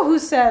you who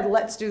said,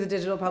 let's do the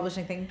digital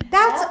publishing thing.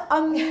 That's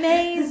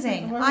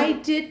amazing. I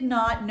did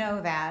not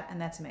know that, and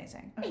that's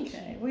amazing.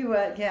 Okay, we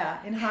were,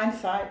 in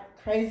hindsight,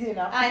 crazy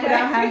enough to put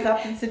our hands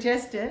up and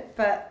suggest it,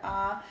 but...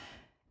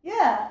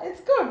 yeah,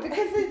 it's good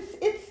because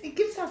it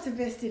gives us a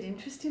vested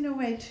interest in a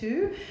way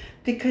too,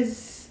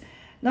 because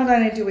not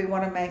only do we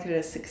want to make it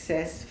a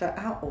success for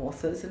our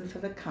authors and for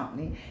the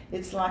company,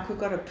 it's like we've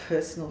got a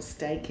personal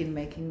stake in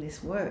making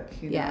this work,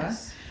 you know?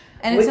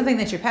 And it's something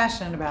that you're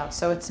passionate about,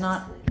 so it's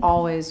not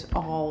always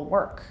all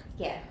work.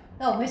 Yeah.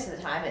 Oh, most of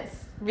the time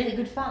it's really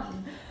good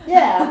fun.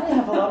 Yeah, we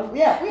have a lot of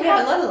we have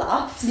a lot of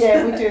laughs.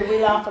 Yeah, we do. We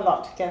laugh a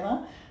lot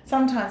together.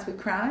 Sometimes we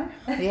cry.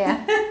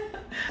 Yeah.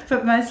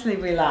 But mostly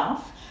we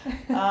laugh.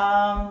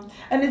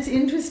 And it's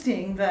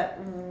interesting that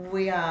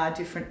we are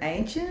different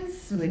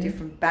ages, we're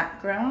different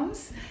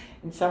backgrounds.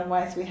 In some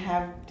ways we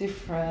have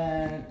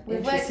different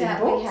interests in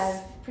books. We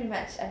have pretty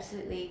much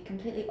absolutely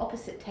completely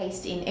opposite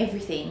taste in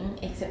everything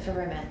except for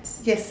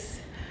romance. Yes.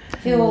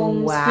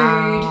 Films,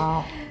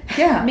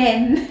 food,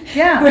 men.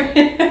 Yeah.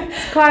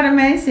 It's quite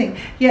amazing.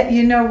 Yeah,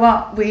 you know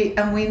what?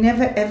 We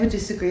never ever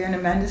disagree on a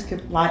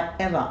manuscript, like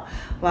ever.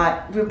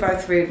 Like we'll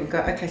both read, we'll go,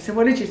 okay, so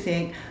what did you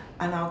think?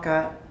 And I'll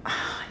go,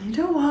 you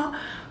know what?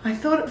 I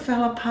thought it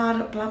fell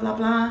apart at blah, blah,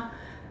 blah.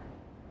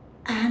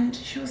 And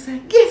she'll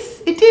say,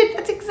 yes, it did.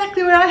 That's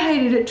exactly where I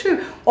hated it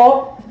too.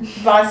 Or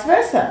vice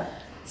versa.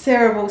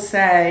 Sarah will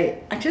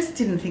say, I just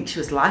didn't think she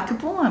was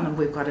likeable, and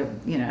we've got to,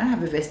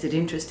 have a vested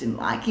interest in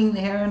liking the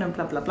heroine and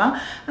blah, blah,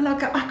 blah. And I'll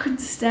go, I couldn't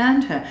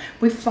stand her.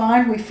 We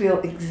feel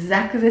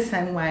exactly the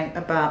same way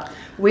about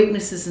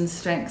weaknesses and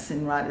strengths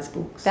in writers'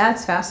 books.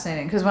 That's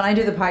fascinating, because when I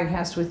do the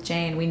podcast with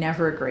Jane, we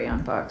never agree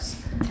on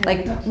books.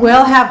 Like,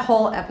 we'll have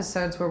whole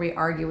episodes where we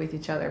argue with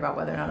each other about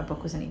whether or not a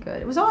book was any good.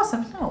 It was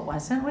awesome. No, it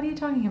wasn't. What are you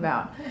talking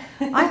about?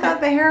 I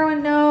thought the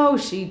heroine, no,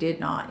 she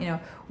did not.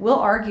 We'll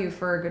argue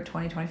for a good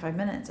 20, 25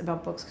 minutes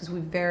about books because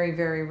we very,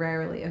 very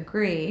rarely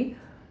agree,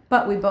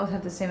 but we both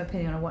have the same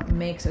opinion on what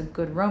makes a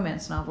good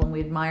romance novel, and we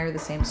admire the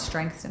same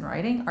strengths in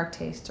writing. Our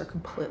tastes are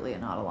completely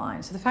not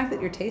aligned. So the fact that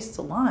your tastes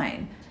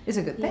align is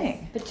a good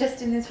thing. But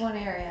just in this one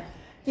area.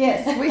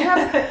 Yes, we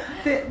have.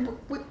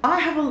 I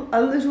have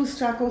a little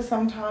struggle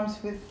sometimes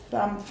with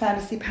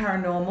fantasy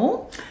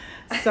paranormal.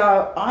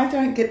 So I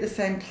don't get the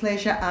same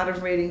pleasure out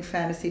of reading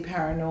fantasy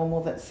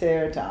paranormal that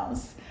Sarah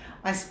does.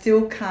 I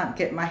still can't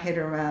get my head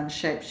around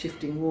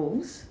shape-shifting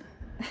wolves.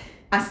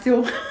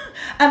 And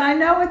I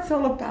know it's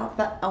all about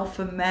the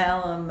alpha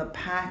male and the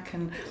pack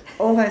and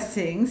all those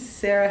things.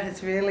 Sarah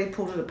has really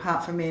pulled it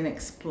apart for me and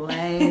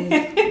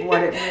explained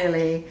what it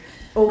really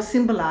all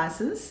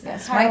symbolises.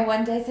 Yes, Tara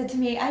one day said to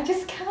me, I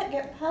just can't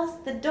get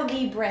past the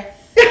doggy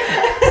breath.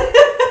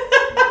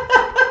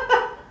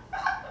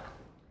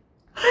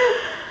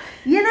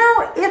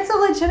 It's a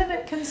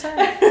legitimate concern.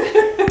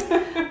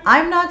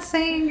 I'm not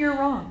saying you're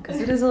wrong, because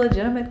it is a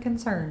legitimate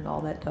concern, all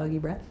that doggy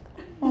breath.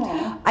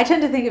 I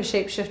tend to think of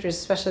shapeshifters,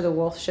 especially the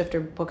wolf shifter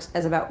books,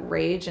 as about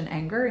rage and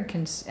anger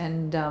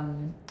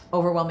and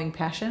overwhelming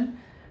passion,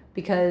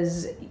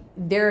 because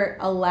they're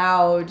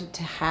allowed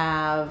to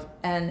have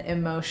an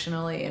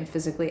emotionally and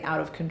physically out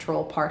of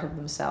control part of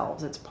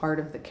themselves. It's part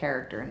of the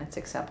character and it's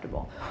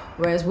acceptable.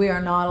 Whereas we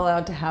are not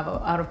allowed to have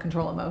out of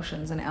control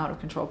emotions and out of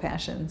control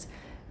passions.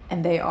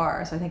 And they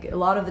are. So I think a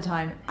lot of the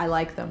time I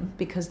like them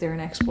because they're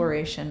an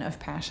exploration of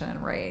passion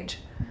and rage.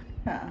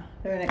 Yeah,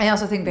 I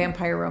also think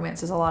vampire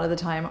romances a lot of the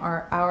time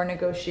are our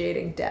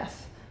negotiating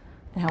death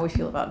and how we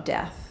feel about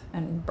death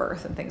and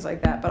birth and things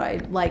like that. But I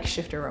like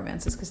shifter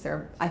romances because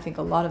I think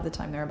a lot of the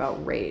time they're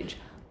about rage.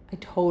 I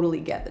totally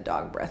get the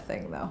dog breath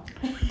thing though.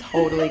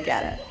 Totally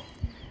get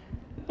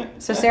it.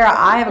 So Sarah,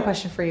 I have a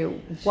question for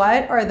you.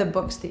 What are the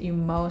books that you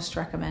most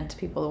recommend to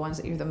people, the ones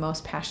that you're the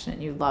most passionate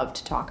and you love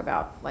to talk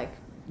about, like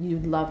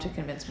you'd love to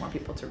convince more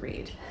people to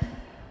read?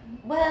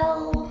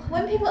 Well,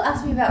 when people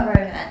ask me about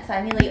romance,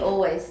 I nearly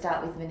always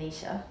start with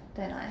Venetia,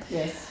 don't I?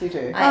 Yes, you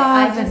do.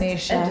 I just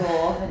Venetia.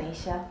 adore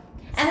Venetia.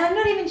 And I'm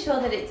not even sure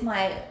that it's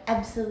my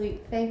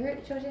absolute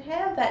favourite Georgia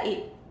Hare, but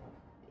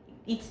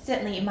it's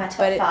certainly in my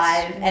top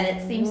 5, and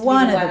it seems to be the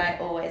one I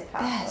always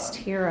pass best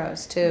on.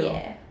 heroes too.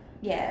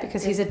 Yeah.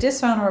 Because he's a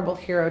dishonorable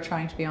hero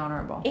trying to be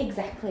honorable.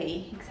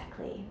 Exactly.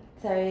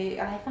 So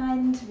I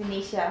find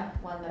Venetia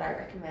one that I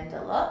recommend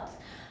a lot.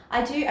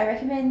 I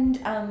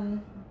recommend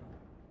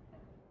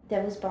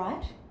Devil's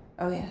Bride.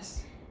 Oh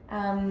yes.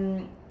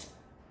 From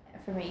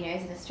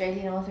as an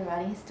Australian author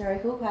writing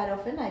historical, quite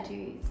often I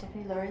do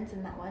Stephanie Lawrence,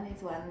 and that one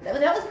is one that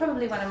was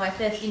probably one of my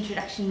first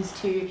introductions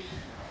to,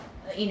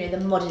 the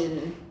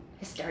modern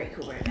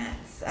historical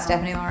romance.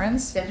 Stephanie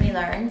Lawrence,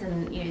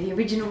 and the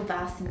original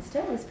Bar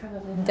Sinster was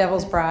probably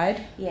Devil's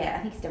Bride. Yeah,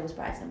 I think it's Devil's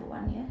Bride's number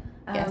 1. Yeah.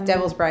 Yes,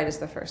 Devil's Bride is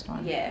the first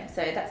one. Yeah,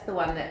 so that's the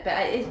one but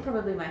it's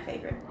probably my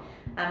favourite.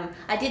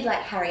 I did like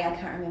Harry. I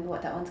can't remember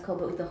what that one's called,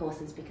 but with the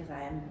horses, because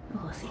I am a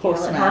horsey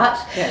girl at heart.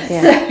 Yes.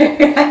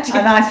 Yeah. So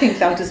and I think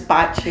they'll just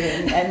bite you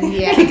and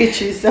kick at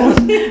you. So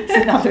it's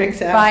another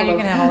example. Fine, you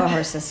can have all the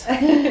horses.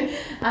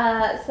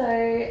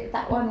 So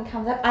that one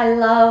comes up. I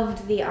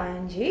loved The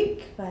Iron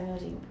Duke by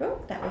Nordine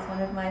Brooke. That was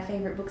one of my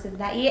favourite books of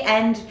that year.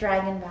 And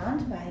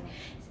Dragonbound by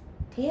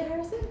Tia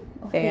Harrison?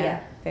 Or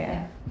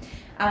Thea.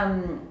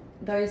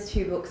 Those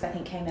two books I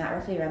think came out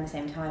roughly around the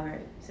same time,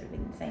 or sort of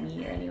in the same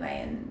year anyway,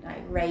 and I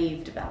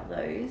raved about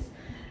those.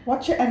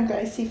 What's your Anne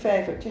Gracie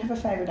favourite? Do you have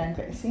a favourite Anne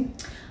Gracie?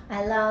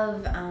 I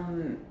love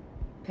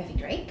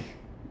Perfect Rake.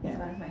 It's Yeah.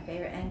 one of my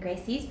favourite Anne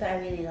Gracies, but I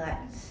really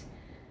liked,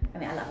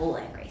 I love all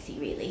Anne Gracie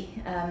really.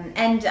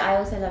 And I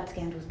also loved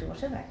Scandal's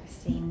Daughter by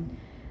Christine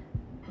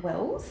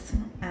Wells,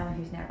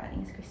 who's now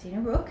writing as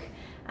Christina Rook,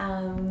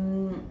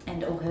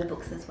 and all her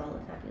books as well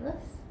are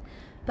fabulous.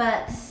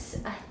 But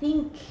I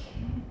think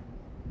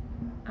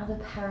other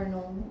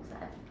paranormals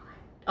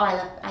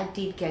I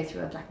did go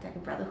through a Black Dagger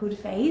Brotherhood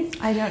phase.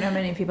 I don't know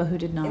many people who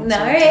did not. No.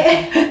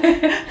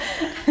 I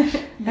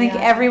think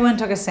everyone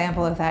took a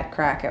sample of that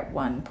crack at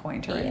one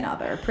point or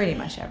another. Pretty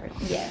much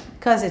everyone. Yeah.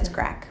 Because it's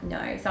crack.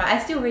 No. So I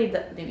still read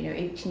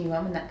each new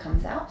one when that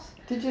comes out.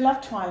 Did you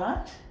love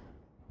Twilight?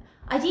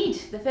 I did.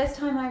 The first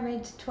time I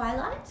read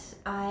Twilight,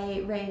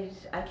 I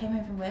came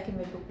home from work and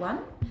read book 1.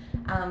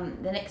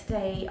 The next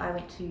day I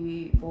went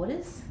to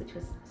Borders, which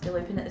was still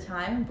open at the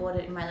time, bought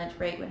it in my lunch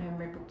break, went home and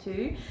read book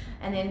 2.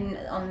 And then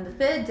on the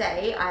third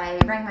day, I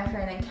rang my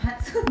phone and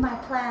cancelled my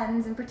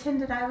plans and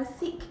pretended I was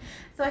sick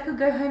so I could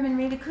go home and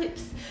read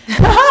Eclipse.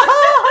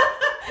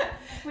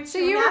 So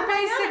you were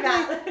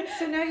basically,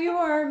 so now you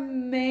are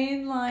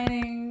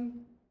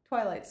mainlining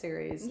Twilight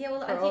series. Yeah,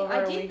 well,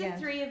 I did the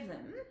 3 of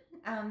them.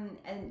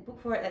 And book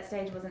 4 at that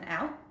stage wasn't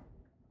out,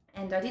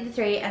 and I did the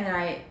 3, and then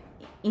I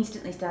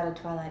instantly started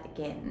Twilight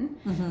again.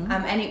 Mm-hmm.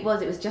 And it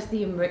was just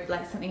the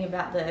something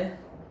about the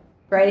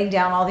writing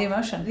down all the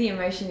emotion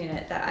in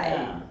it that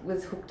I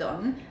was hooked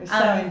on. It was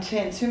so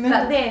intense. Remember?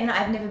 But then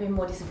I've never been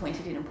more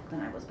disappointed in a book than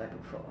I was by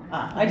book 4.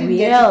 I didn't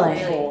get to book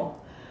 4.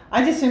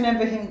 I just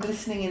remember him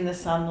glistening in the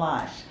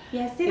sunlight.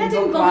 Yeah, see, that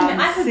didn't bother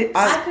me.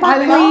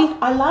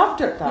 I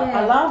loved it though. Yeah.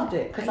 I loved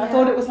it because I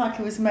thought it was like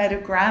it was made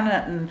of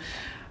granite and.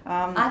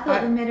 I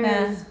thought the meta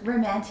was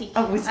romantic.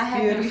 Oh, it was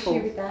I beautiful. had no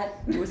issue with that.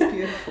 It was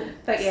beautiful.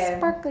 But yeah,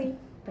 sparkly.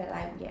 But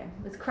I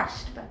was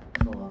crushed by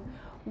book 4.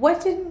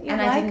 What didn't you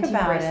and like I didn't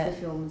about embrace it? the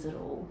films at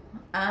all.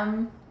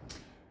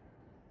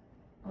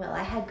 Well,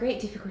 I had great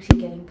difficulty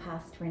getting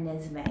past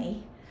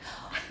Renesmee.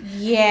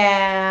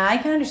 Yeah, I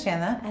can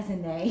understand that. As a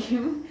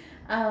name.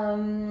 What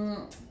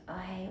else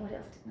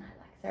didn't I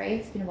like? Sorry,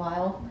 it's been a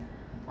while.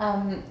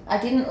 I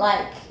didn't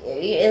like,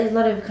 there was a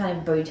lot of kind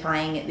of bow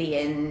tying at the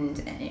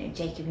end, and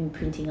Jacob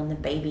imprinting on the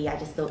baby. I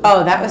just thought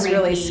that was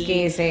really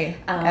skeezy.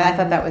 I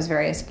thought that was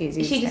very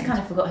skeezy. She just kind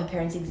of forgot her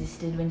parents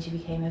existed when she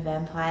became a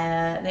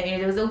vampire.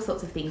 There was all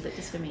sorts of things that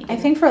just for me. I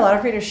think for a lot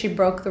of readers, she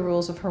broke the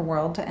rules of her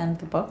world to end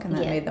the book, and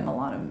that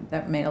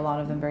made a lot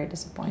of them very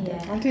disappointed.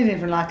 Yeah. I didn't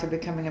even like her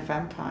becoming a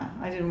vampire.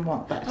 I didn't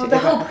want that. The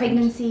whole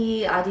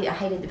pregnancy. I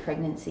hated the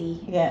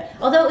pregnancy. Yeah.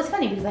 Although it was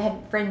funny because I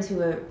had friends who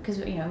were, because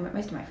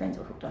most of my friends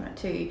were hooked on it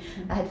too.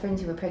 I had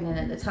friends who were pregnant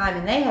at the time,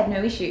 and they had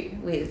no issue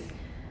with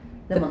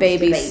the monster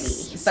baby baby.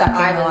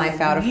 sucking the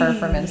life out of her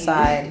from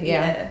inside.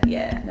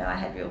 Yeah. No, I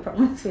had real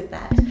problems with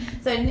that.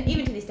 So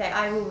even to this day,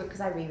 I will,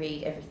 because I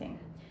reread everything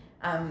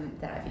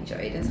that I've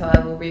enjoyed, and so I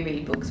will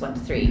reread books 1 to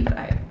 3, but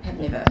I have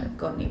never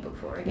got a new book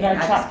 4 again.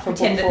 I just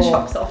pretend it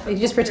chops off. You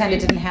just pretend it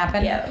didn't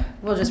happen? Yeah.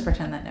 We'll just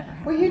pretend that never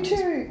happened.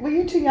 Were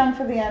you too young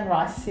for the Anne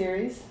Rice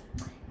series,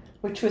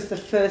 which was the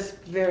first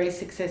very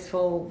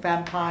successful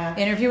vampire?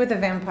 Interview with the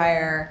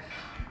Vampire,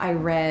 I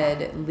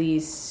read at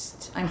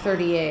least, I'm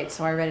 38,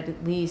 so I read it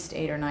at least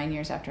 8 or 9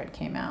 years after it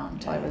came out,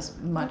 until I was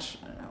much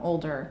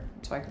older,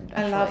 so I could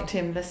actually... I loved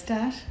him,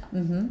 Lestat.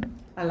 Mm-hmm.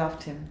 I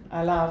loved him.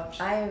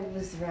 I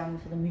was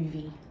around for the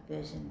movie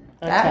version.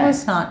 That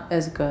was not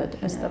as good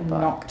as the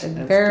book.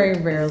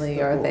 Very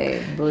rarely are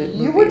they movies.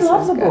 You would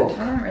love the book.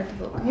 I haven't read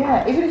the book.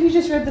 Yeah, even if you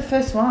just read the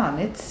first one,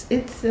 it's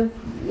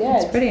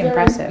pretty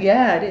impressive.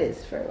 Yeah, it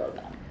is. Very well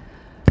done.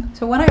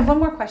 So I have one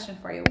more question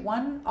for you.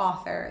 One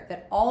author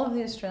that all of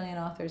the Australian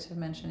authors have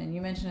mentioned, and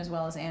you mentioned as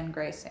well, is Anne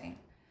Gracie.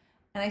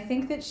 And I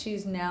think that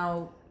she's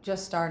now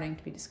just starting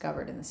to be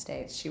discovered in the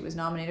States. She was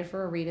nominated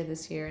for a Rita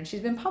this year, and she's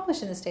been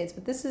published in the States,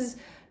 but this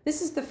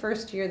is the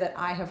first year that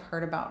I have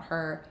heard about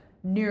her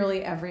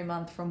nearly every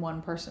month from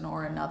one person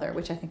or another,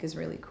 which I think is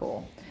really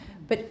cool.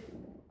 But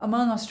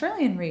among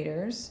Australian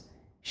readers,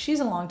 she's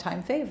a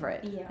longtime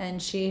favorite. Yeah.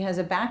 And she has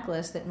a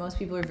backlist that most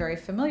people are very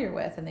familiar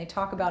with, and they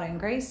talk about Anne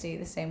Gracie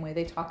the same way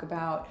they talk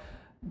about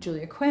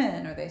Julia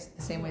Quinn, or the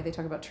same way they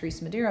talk about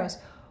Teresa Medeiros.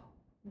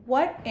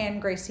 What Anne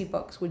Gracie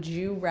books would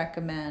you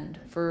recommend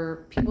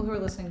for people who are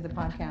listening to the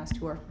podcast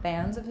who are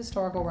fans of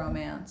historical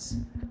romance?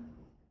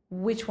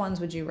 Which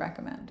ones would you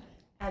recommend?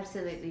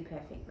 Absolutely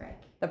Perfect Rake.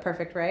 The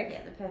Perfect Rake?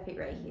 Yeah, The Perfect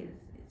Rake is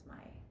my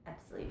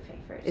absolute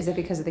favourite. Is it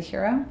because of the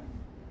hero?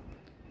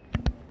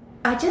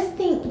 I just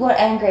think what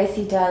Anne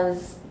Gracie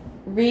does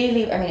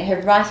really,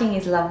 her writing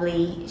is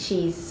lovely.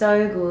 She's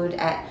so good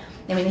at,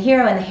 the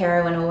hero and the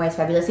heroine are always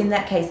fabulous. In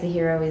that case, the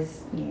hero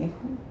is,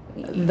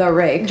 the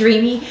rake.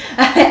 Dreamy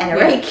and a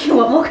rake.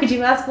 What more could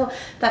you ask for?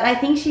 But I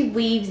think she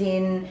weaves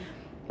in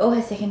all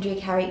her secondary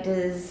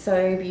characters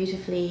so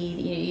beautifully.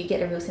 You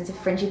get a real sense of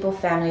friendship or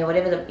family or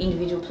whatever the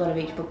individual plot of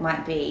each book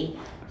might be.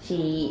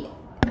 She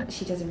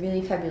does a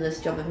really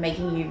fabulous job of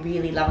making you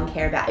really love and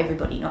care about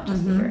everybody, not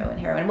just the hero and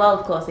heroine. While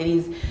of course it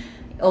is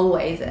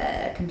always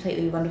a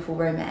completely wonderful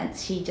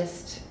romance, she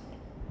just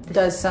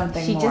does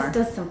something more. She just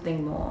does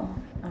something more.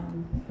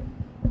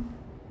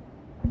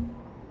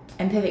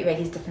 And Perfect Rake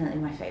is definitely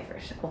my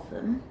favourite of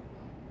them.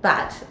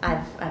 But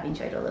I've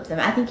enjoyed all of them.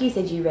 I think you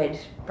said you read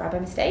Bride by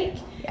Mistake.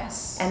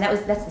 Yes. And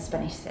that's the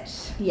Spanish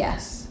set.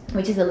 Yes.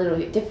 Which is a little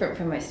bit different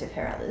from most of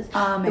her others.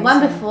 Amazing. The one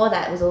before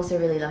that was also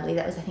really lovely.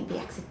 That was, I think, The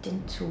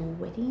Accidental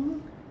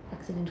Wedding?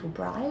 Accidental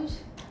Bride?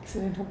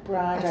 Accidental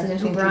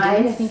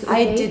Bride. I think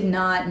I did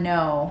not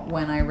know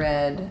when I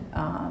read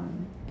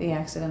The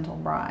Accidental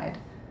Bride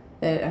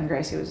that Anne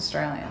Gracie was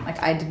Australian.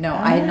 I did know.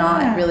 I had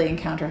not really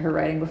encountered her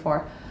writing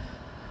before.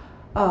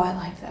 Oh, I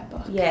liked that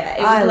book. Yeah,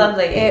 it was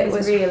lovely. It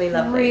was really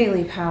lovely.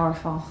 Really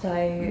powerful. So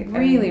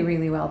really,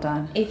 really well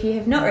done. If you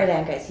have not read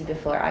Anne Gracie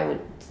before, I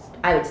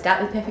would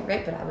start with Perfect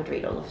Rake, but I would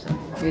read all of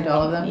them. Read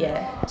all of them?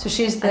 Yeah. So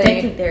she's I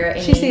don't think there are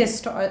any... She's the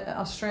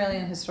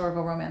Australian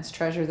historical romance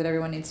treasure that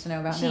everyone needs to know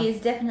about now. She is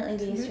definitely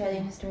the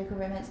Australian historical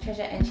romance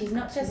treasure, and she's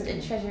not just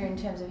a treasure in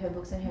terms of her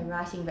books and her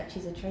writing, but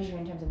she's a treasure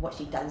in terms of what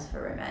she does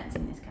for romance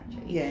in this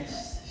country.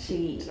 Yes,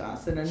 she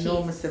does an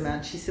enormous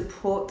amount. She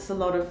supports a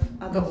lot of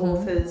other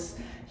authors.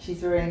 She's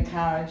very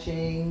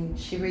encouraging.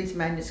 She reads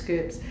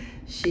manuscripts.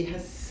 She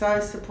has so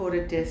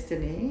supported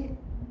Destiny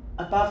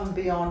above and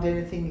beyond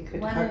anything you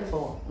could hope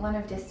for. One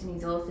of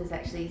Destiny's authors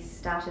actually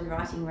started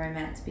writing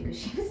romance because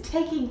she was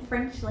taking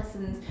French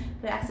lessons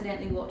but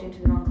accidentally walked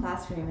into the wrong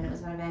classroom, and it was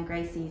one of Anne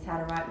Gracie's How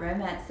to Write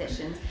Romance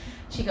sessions.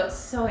 She got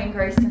so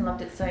engrossed and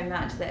loved it so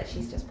much that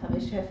she's just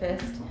published her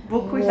first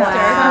book with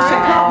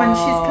Sasha Cotman.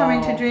 She's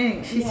coming to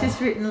drink. She's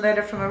just written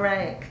Letter from a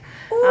Rake.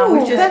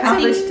 We've just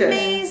published it.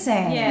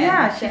 Amazing.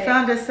 Yeah, she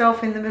found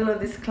herself in the middle of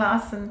this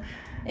class and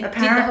did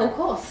the whole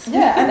course.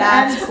 Yeah,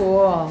 that's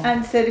cool.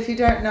 And said, if you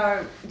don't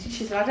know, she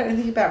said, I don't know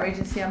anything about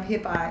Regency, I'm here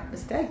by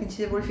mistake. And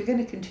she said, well, if you're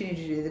going to continue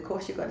to do the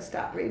course, you've got to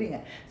start reading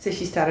it. So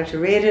she started to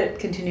read it,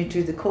 continued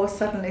to do the course,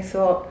 suddenly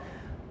thought,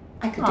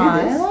 I could do this.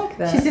 I like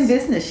this. She's in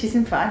business, she's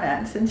in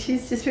finance, and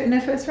she's just written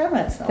her first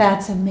romance novel.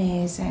 That's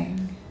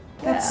amazing.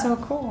 That's so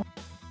cool.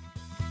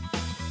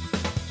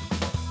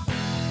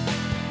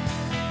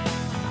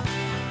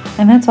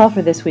 And that's all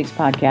for this week's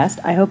podcast.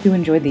 I hope you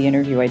enjoyed the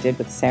interview I did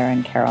with Sarah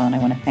and Carol, and I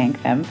want to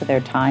thank them for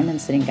their time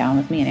and sitting down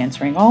with me and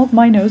answering all of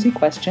my nosy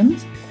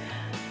questions.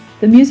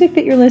 The music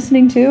that you're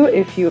listening to,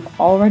 if you've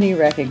already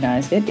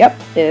recognized it,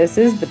 this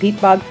is the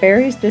Peat Bog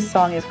Fairies. This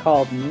song is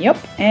called Yup,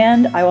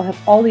 and I will have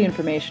all the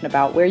information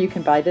about where you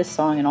can buy this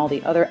song and all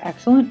the other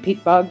excellent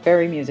Peat Bog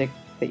Fairy music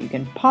that you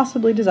can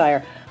possibly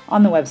desire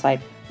on the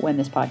website when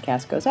this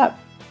podcast goes up.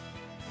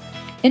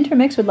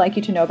 Intermix would like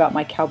you to know about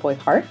My Cowboy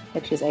Heart,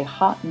 which is a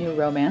hot new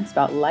romance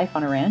about life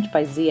on a ranch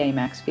by Z.A.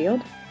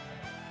 Maxfield.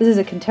 This is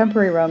a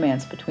contemporary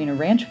romance between a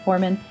ranch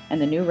foreman and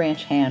the new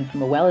ranch hand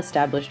from a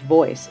well-established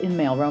voice in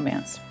male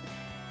romance.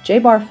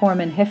 J-Bar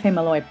foreman Jefe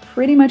Malloy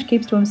pretty much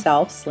keeps to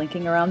himself,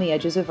 slinking around the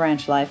edges of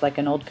ranch life like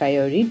an old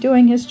coyote,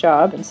 doing his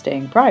job and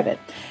staying private.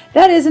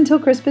 That is until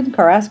Crispin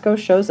Carrasco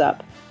shows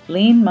up.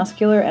 Lean,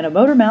 muscular, and a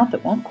motor mouth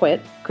that won't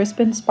quit,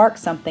 Crispin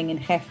sparks something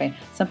in Jefe,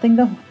 something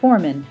the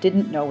foreman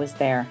didn't know was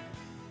there.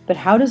 But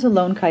how does a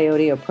lone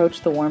coyote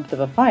approach the warmth of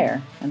a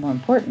fire? And more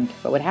important,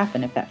 what would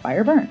happen if that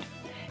fire burned?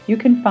 You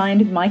can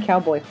find My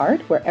Cowboy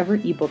Heart wherever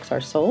ebooks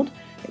are sold.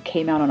 It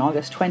came out on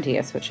August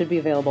 20th, so it should be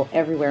available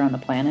everywhere on the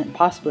planet and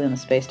possibly on the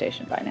space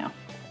station by now.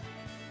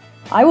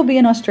 I will be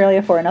in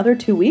Australia for another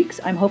 2 weeks.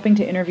 I'm hoping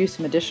to interview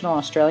some additional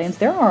Australians.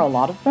 There are a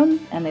lot of them,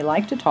 and they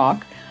like to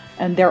talk,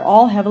 and they're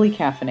all heavily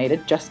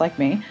caffeinated, just like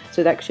me,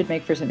 so that should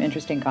make for some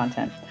interesting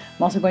content.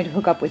 I'm also going to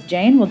hook up with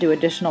Jane. We'll do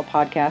additional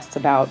podcasts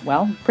about,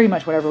 well, pretty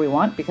much whatever we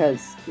want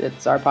because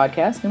it's our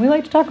podcast, and we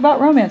like to talk about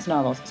romance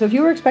novels. So if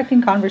you were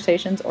expecting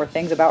conversations or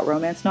things about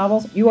romance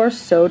novels, you are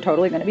so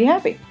totally going to be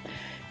happy.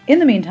 In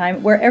the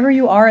meantime, wherever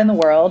you are in the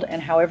world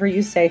and however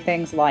you say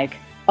things like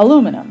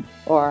aluminum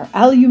or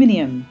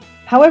aluminium,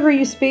 however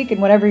you speak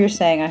and whatever you're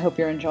saying, I hope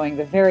you're enjoying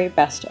the very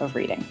best of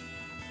reading.